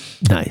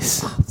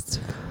 Nice.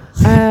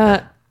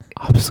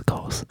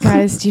 Obstacles.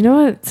 Guys, do you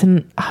know what's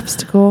an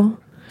obstacle?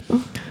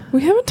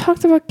 We haven't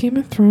talked about Game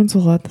of Thrones a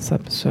lot this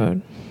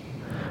episode.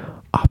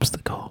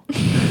 Obstacle.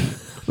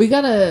 We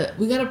got a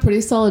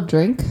pretty solid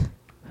drink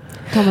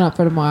coming up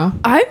for tomorrow.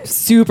 I'm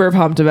super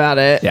pumped about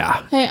it.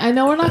 Yeah. Hey, I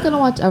know we're not going to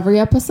watch every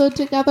episode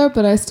together,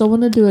 but I still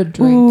want to do a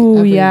drink. Ooh,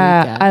 every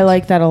yeah. weekend. I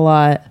like that a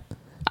lot.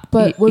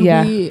 But would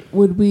yeah.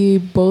 we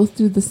both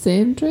do the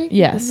same drink?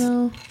 Yes.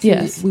 No? So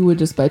Yes. We would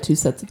just buy 2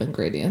 sets of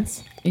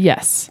ingredients.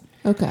 Yes.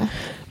 Okay.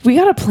 We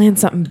got to plan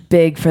something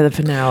big for the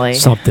finale.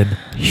 Something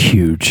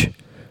huge.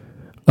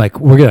 Like,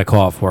 we're going to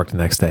call off work the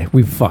next day.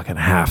 We fucking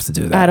have to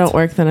do that. I don't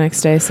work the next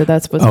day, so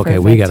that's what's Okay,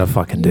 we got perfect. to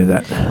fucking do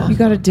that. You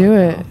got to do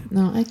it.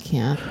 No, I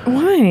can't.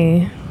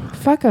 Why?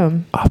 Fuck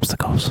them.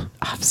 Obstacles.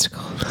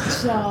 Obstacles.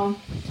 So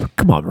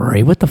Come on,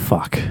 Marie. What the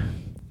fuck?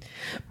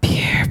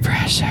 Peer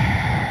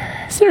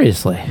pressure.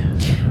 Seriously.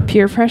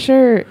 Peer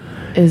pressure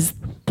is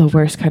the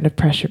worst kind of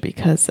pressure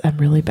because I'm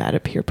really bad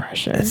at peer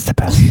pressure. It's the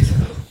best.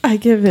 I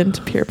give in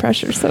to peer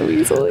pressure so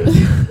easily.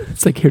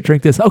 It's like, here,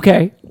 drink this.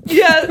 Okay.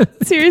 Yeah,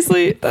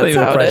 seriously. That's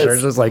how it pressure. It's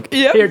is. just like,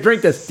 Yep. here,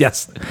 drink this.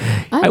 Yes.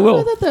 I will.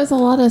 know that there's a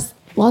lot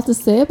to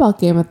say about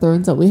Game of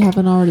Thrones that we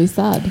haven't already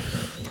said.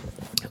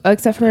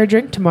 Except for a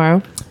drink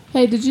tomorrow.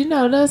 Hey, did you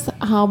notice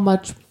how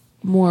much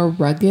more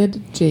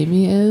rugged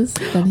Jamie is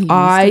than he used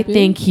I to be?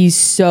 think he's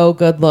so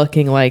good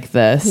looking like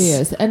this. He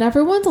is. And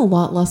everyone's a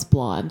lot less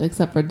blonde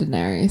except for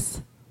Daenerys.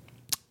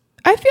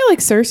 I feel like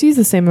Cersei's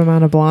the same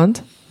amount of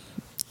blonde.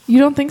 You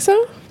don't think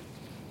so?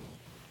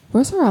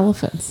 Where's her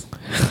elephants?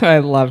 I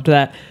loved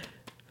that.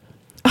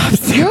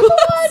 You're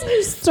the one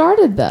who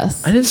started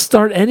this. I didn't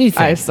start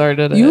anything. I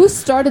started it. You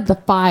started the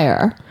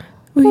fire.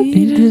 We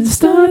didn't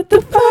start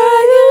the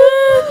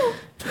fire.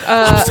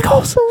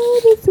 Obstacles.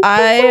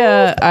 I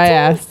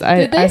asked.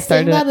 Did they I sing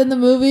started. that in the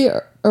movie,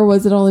 or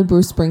was it only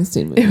Bruce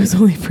Springsteen movie? It was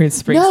only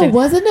Prince No, Springsteen.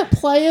 wasn't it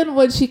playing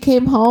when she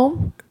came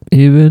home?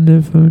 Even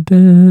if I'm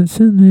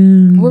dancing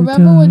in the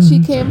Remember when she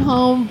dark. came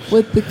home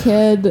with the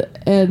kid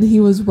and he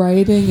was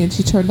writing and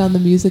she turned on the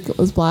music, it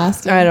was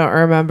blasting? I don't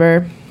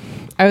remember.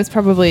 I was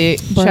probably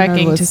Bernard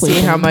checking was to see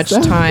sleeping, how much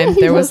so time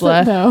he there was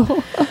doesn't left.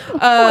 know.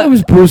 Oh, it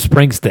was Bruce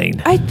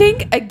Springsteen. I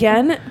think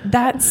again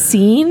that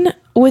scene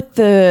with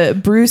the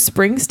Bruce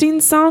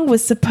Springsteen song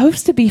was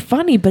supposed to be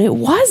funny, but it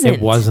wasn't.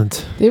 It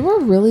wasn't. They were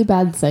really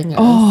bad singers.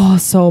 Oh,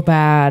 so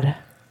bad.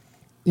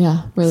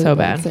 Yeah, really so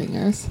bad bad.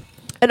 singers.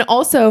 And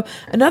also,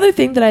 another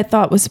thing that I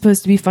thought was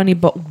supposed to be funny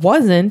but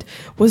wasn't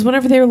was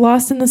whenever they were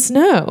lost in the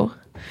snow.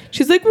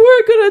 She's like,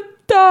 we're gonna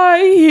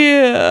die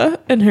here,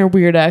 in her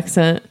weird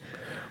accent.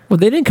 Well,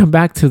 they didn't come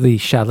back to the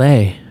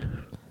chalet.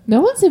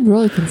 No one seemed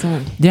really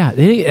concerned. Yeah,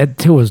 they didn't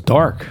until it was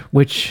dark,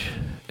 which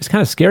is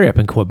kind of scary up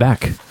in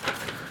Quebec.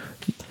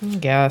 I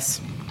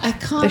guess.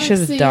 Iconic They should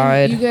have scene.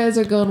 died. You guys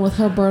are going with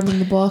her burning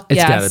the book. It's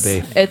Yes.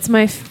 gotta be.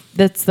 It's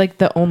that's like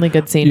the only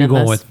good scene You're in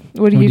going this. with-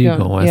 What are what you do you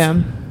going go with? Yeah.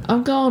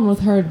 I'm going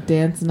with her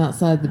dancing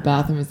outside the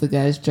bathroom as the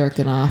guy's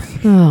jerking off.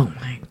 Oh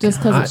my god. Just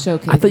because it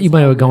showcases. I thought you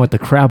might have gone with the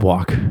crab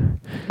walk.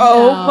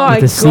 Oh No. my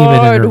With the semen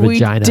in her god. We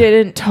vagina.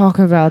 didn't talk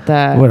about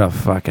that. What a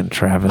fucking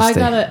travesty.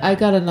 I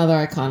got another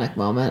iconic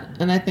moment,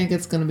 and I think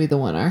it's going to be the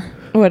winner.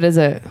 What is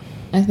it?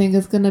 I think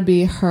it's going to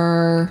be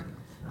her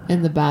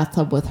in the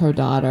bathtub with her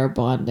daughter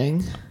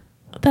bonding,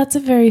 That's a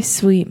very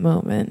sweet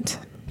moment.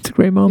 It's a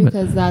great moment.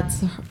 because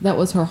that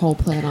was her whole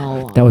plan all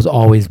along. That was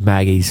always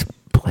Maggie's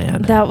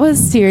plan. That was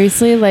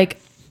seriously like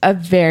a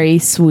very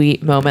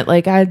sweet moment.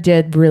 Like I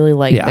did really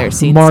like their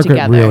scenes Margaret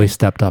together. really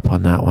stepped up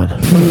on that one.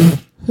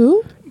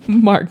 Who?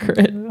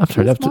 Margaret. I'm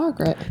sorry. Who's That's,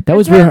 Margaret? that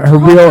was Is that her her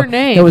real proper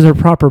name? That was her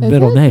proper Is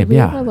middle it? name. Did we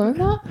Yeah. ever learn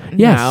that?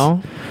 Yes.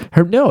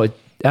 No.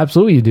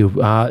 Absolutely you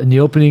do. In the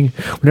opening,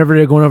 whenever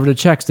they're going over the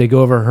checks, they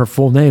go over her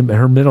full name.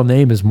 Her middle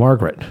name is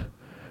Margaret.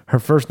 Her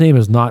first name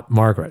is not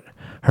Margaret.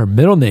 Her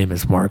middle name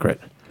is Margaret.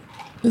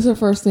 Is her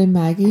first name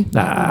Maggie?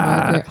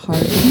 Margaret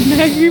Harden.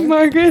 Maggie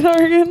Margaret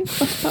Hargan.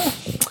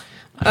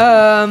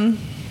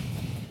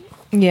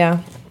 Yeah.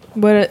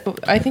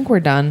 What? I think we're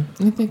done.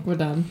 I think we're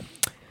done.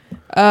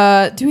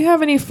 Do we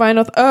have any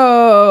final?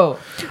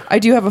 I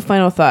do have a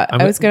final thought.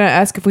 I was gonna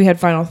ask if we had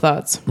final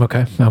thoughts.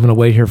 Okay. I'm going to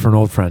wait here for an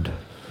old friend.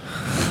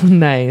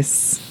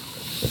 Nice.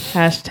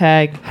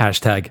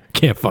 Hashtag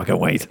Can't fucking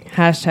wait.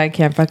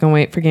 can't fucking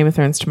wait for Game of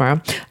Thrones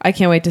tomorrow. I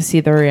can't wait to see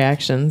the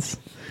reactions.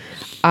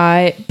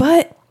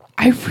 But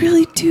I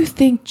really do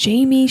think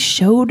Jamie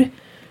showed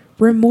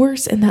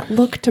remorse in that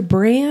look to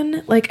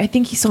Bran. Like, I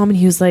think he saw him and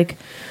he was like,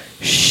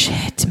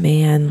 shit,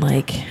 man.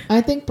 Like,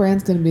 I think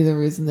Bran's going to be the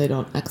reason they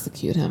don't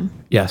execute him.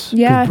 Yes.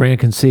 Yeah. Bran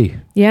can see.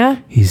 yeah,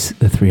 He's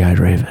the three-eyed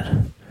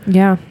raven.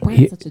 yeah.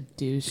 Bran's such a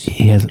douche.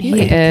 He has. He Such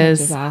a is.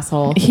 pretentious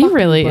asshole. He Fuck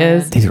really Bran.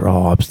 is. These are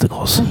all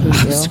obstacles. I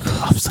hate you.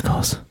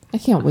 Obstacles. I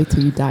can't wait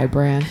till you die,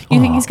 Bran. You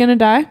think he's gonna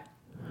die?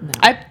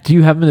 No. Do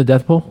you have him in the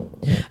death pool?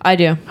 I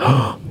do.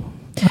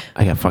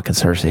 I got fucking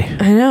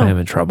Cersei. I know. I am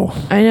in trouble.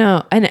 I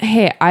know. And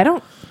hey, I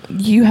don't.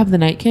 You have the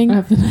Night King. I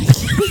have the Night.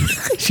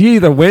 She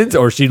either wins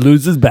or she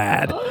loses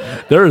bad.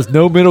 There is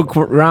no middle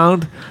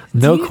ground.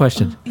 No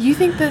question. You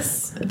think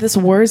this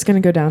war is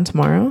gonna go down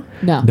tomorrow?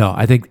 No. No,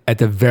 I think at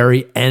the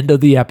very end of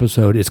the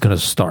episode, it's going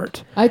to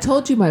start. I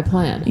told you my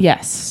plan.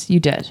 Yes, you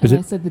did. And Is I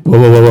it- said the Whoa,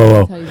 whoa, whoa, whoa,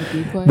 whoa. Tell you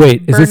the decoy.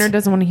 Wait, is Bernard this,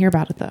 doesn't want to hear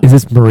about it though. is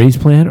this Marie's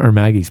plan or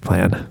Maggie's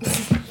plan?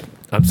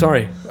 I'm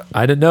sorry.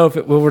 I didn't know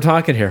what we're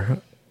talking here.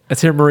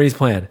 Let's hear Marie's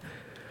plan.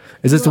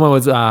 Is this the one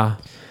with...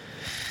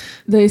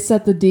 They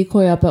set the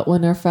decoy up at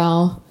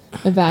Winterfell,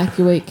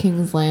 evacuate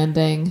King's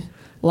Landing,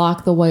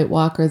 lock the White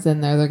Walkers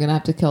in there. They're going to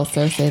have to kill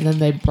Cersei, and then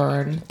they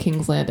burn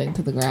King's Landing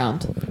to the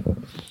ground.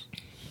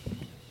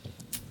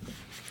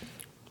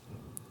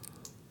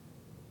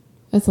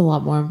 It's a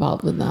lot more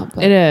involved than that.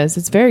 But It is.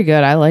 It's very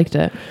good. I liked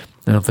it.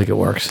 I don't think it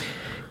works. I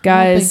don't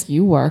Guys, think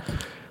you work.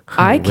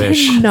 I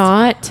wish.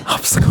 cannot.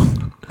 Obstacle.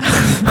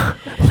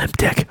 Limp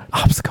dick.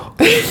 Obstacle.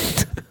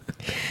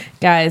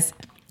 Guys,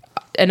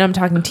 and I'm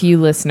talking to you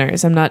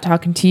listeners. I'm not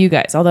talking to you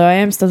guys, although I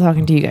am still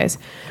talking to you guys.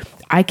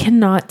 I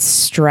cannot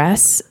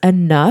stress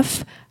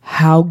enough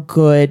how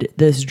good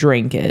this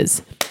drink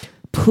is.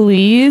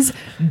 Please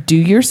do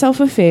yourself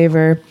a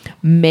favor.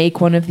 Make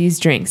one of these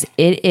drinks.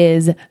 It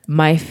is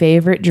my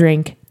favorite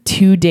drink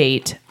to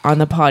date on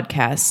the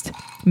podcast.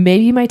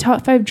 Maybe my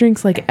top 5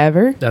 drinks like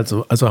ever. That's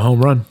a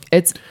home run.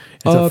 It's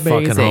a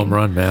amazing. fucking home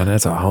run, man.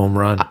 That's a home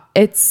run.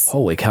 It's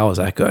Holy cow, is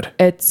that good?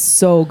 It's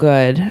so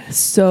good.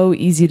 So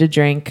easy to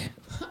drink.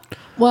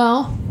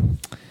 Well,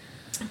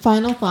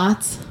 final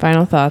thoughts.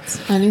 Final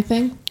thoughts.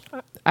 Anything?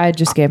 I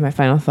just gave my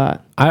final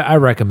thought. I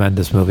recommend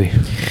this movie.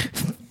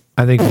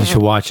 I think you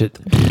should watch it.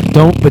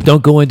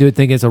 Don't go into it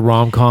thinking it's a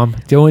rom-com.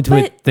 Go into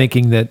it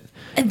thinking that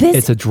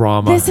it's a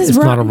drama. This is it's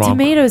not a Rotten rom-com.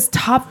 Tomatoes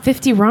top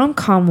 50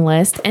 rom-com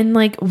list, and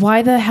like,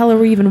 why the hell are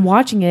we even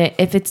watching it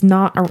if it's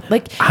not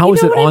like? How you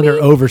is know it what I on there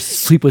mean? over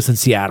Sleepless in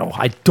Seattle?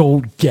 I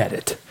don't get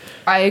it.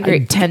 I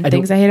agree. 10 I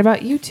things don't- I hate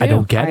about you too. I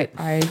don't get it.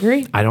 I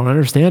agree. I don't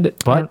understand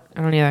it, but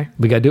I don't either.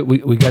 we got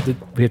to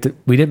do.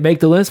 We didn't make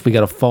the list. We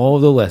got to follow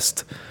the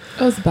list.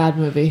 It was a bad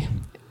movie.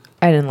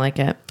 I didn't like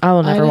it. I will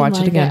I never didn't watch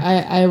like it again.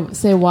 I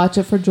say watch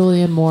it for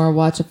Julianne Moore,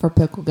 watch it for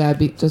Pickle Guy,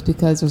 just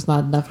because there's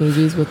not enough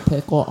movies with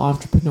pickle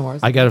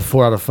entrepreneurs. I got a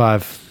 4 out of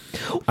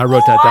 5. I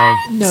wrote that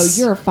down. No,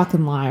 you're a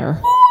fucking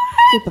liar.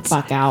 Get the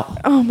fuck out.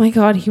 Oh my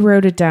god, he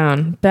wrote it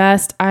down.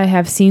 Best I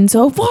have seen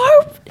so far.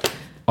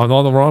 On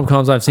all the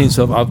rom-coms I've seen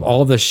so far,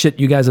 all the shit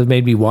you guys have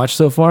made me watch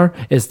so far,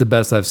 it's the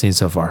best I've seen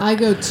so far. I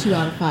go 2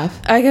 out of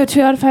 5. I go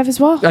 2 out of 5 as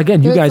well.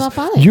 Again, It's not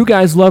funny. you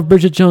guys love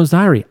Bridget Jones'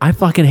 Diary. I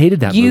fucking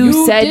hated that movie.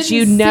 You said didn't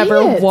you see never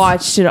it.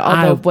 watched it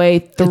all the way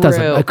through. It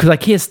doesn't, because I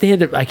can't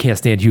stand it. I can't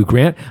stand Hugh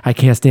Grant. I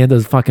can't stand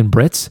those fucking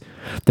Brits.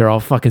 They're all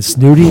fucking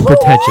snooty and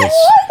pretentious.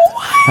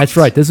 That's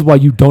right. This is why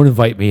you don't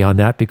invite me on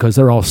that, because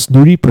they're all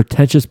snooty,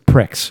 pretentious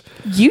pricks.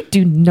 You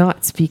do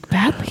not speak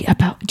badly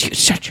about.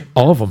 Shut your mouth.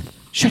 All of them.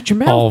 Shut your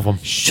mouth. All of them.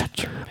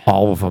 Shut your mouth.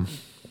 All of them.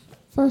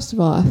 First of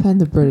all, I find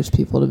the British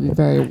people to be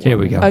very warm. Here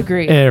we go.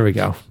 Agree. There we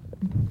go.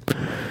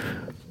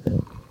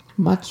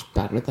 Much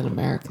better than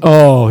Americans.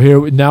 Oh,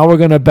 now we're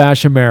gonna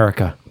bash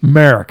America.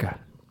 America.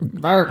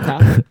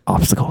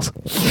 Obstacles.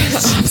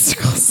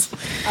 Obstacles.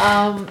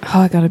 Oh,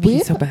 I gotta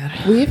pee so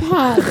bad. We've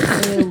had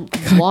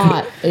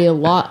a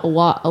lot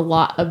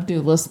of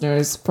new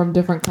listeners from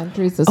different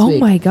countries this week. Oh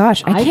my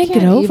gosh, I can't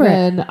get over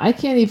it. I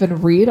can't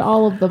even read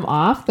all of them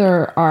off.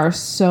 There are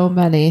so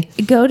many.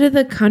 Go to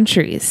the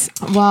countries.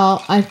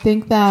 Well, I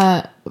think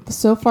that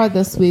so far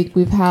this week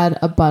we've had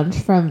a bunch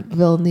from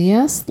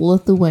Vilnius,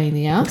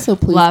 Lithuania. So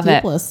please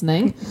keep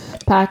listening.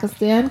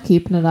 Pakistan,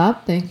 keeping it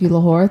up. Thank you,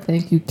 Lahore.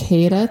 Thank you,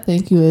 Keita.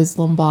 Thank you,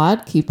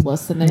 Islamabad. Keep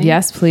listening.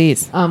 Yes,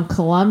 please.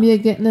 Colombia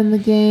getting in the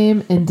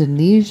game.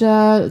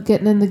 Indonesia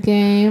getting in the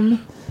game.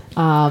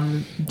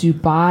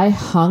 Dubai,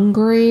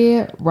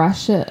 Hungary,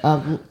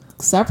 Russia.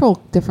 Several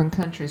different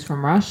countries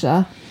from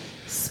Russia.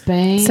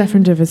 Spain.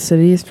 Several different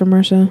cities from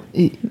Russia.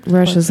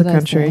 Russia's a What did I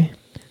country. say?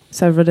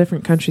 Several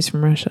different countries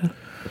from Russia.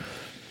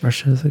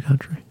 Russia is a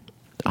country.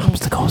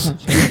 Obstacles.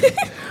 Country.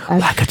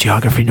 Lack of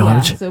geography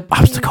knowledge. So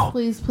Obstacle.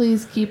 please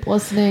keep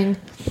listening.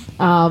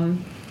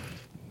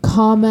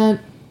 Comment,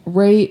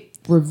 rate,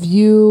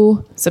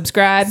 review,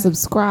 Subscribe.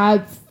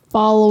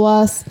 follow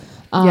us.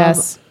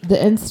 Yes. The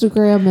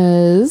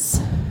Instagram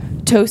is,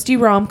 Toasty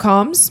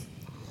Romcoms.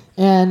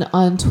 and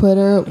on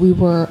Twitter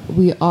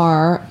we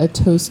are a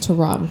toast to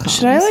rom-coms.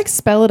 Should I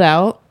spell it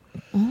out?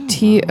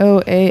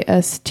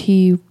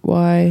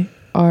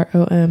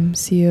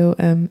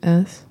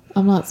 TOASTYROMCOMS.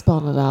 I'm not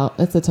spelling it out.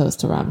 It's a toast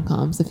to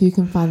rom-coms. If you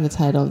can find the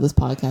title of this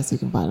podcast, you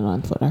can find it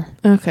on Twitter.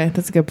 Okay,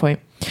 that's a good point.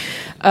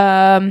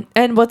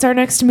 And what's our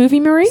next movie,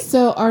 Marie?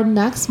 So our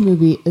next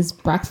movie is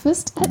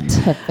Breakfast at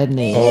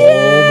Tiffany's.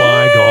 Oh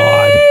my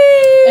God.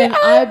 And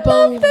I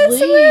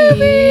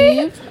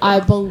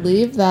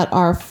believe that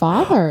our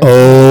father is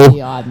Oh going to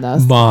be on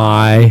this.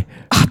 My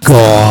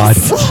God.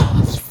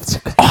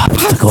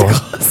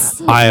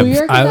 Obstacles.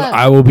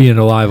 I will be in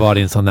a live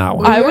audience on that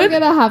one. We're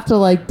going to have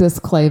to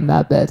disclaim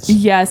that bitch.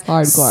 Yes.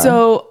 Hardcore.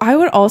 So I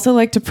would also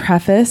like to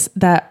preface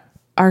that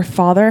our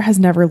father has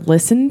never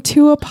listened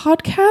to a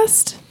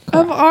podcast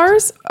of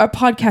ours, a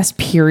podcast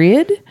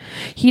period.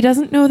 He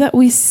doesn't know that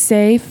we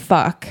say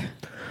fuck.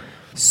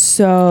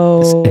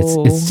 So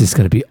It's just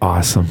going to be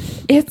awesome.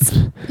 But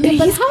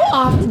how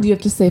often do you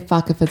have to say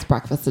fuck if it's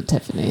Breakfast at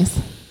Tiffany's?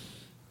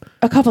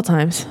 a couple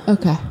times.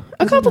 Okay.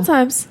 A couple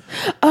times.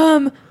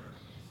 I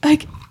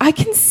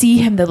can see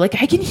him though. I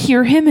can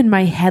hear him in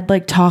my head,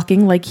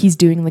 talking like he's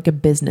doing a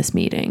business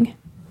meeting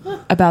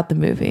about the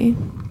movie.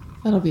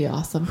 That'll be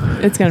awesome.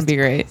 It's going to be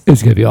great.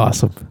 It's going to be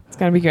awesome. It's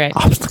going to be great.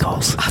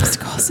 Obstacles.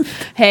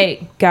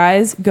 Hey,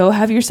 guys, go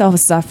have yourself a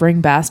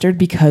suffering bastard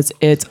because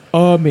it's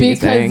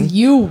amazing. Because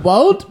you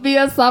won't be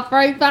a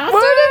suffering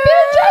bastard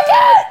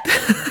if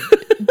you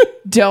drink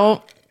it.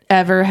 Don't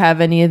ever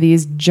have any of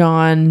these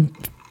John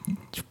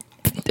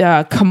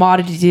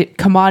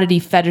commodity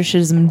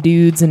fetishism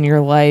dudes in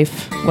your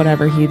life,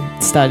 whatever he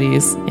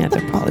studies,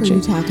 anthropology.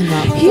 What are you talking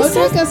about? He Go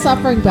says- drink a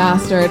suffering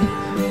bastard.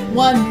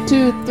 1,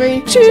 2,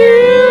 3.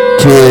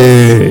 Cheers.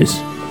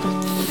 Cheers.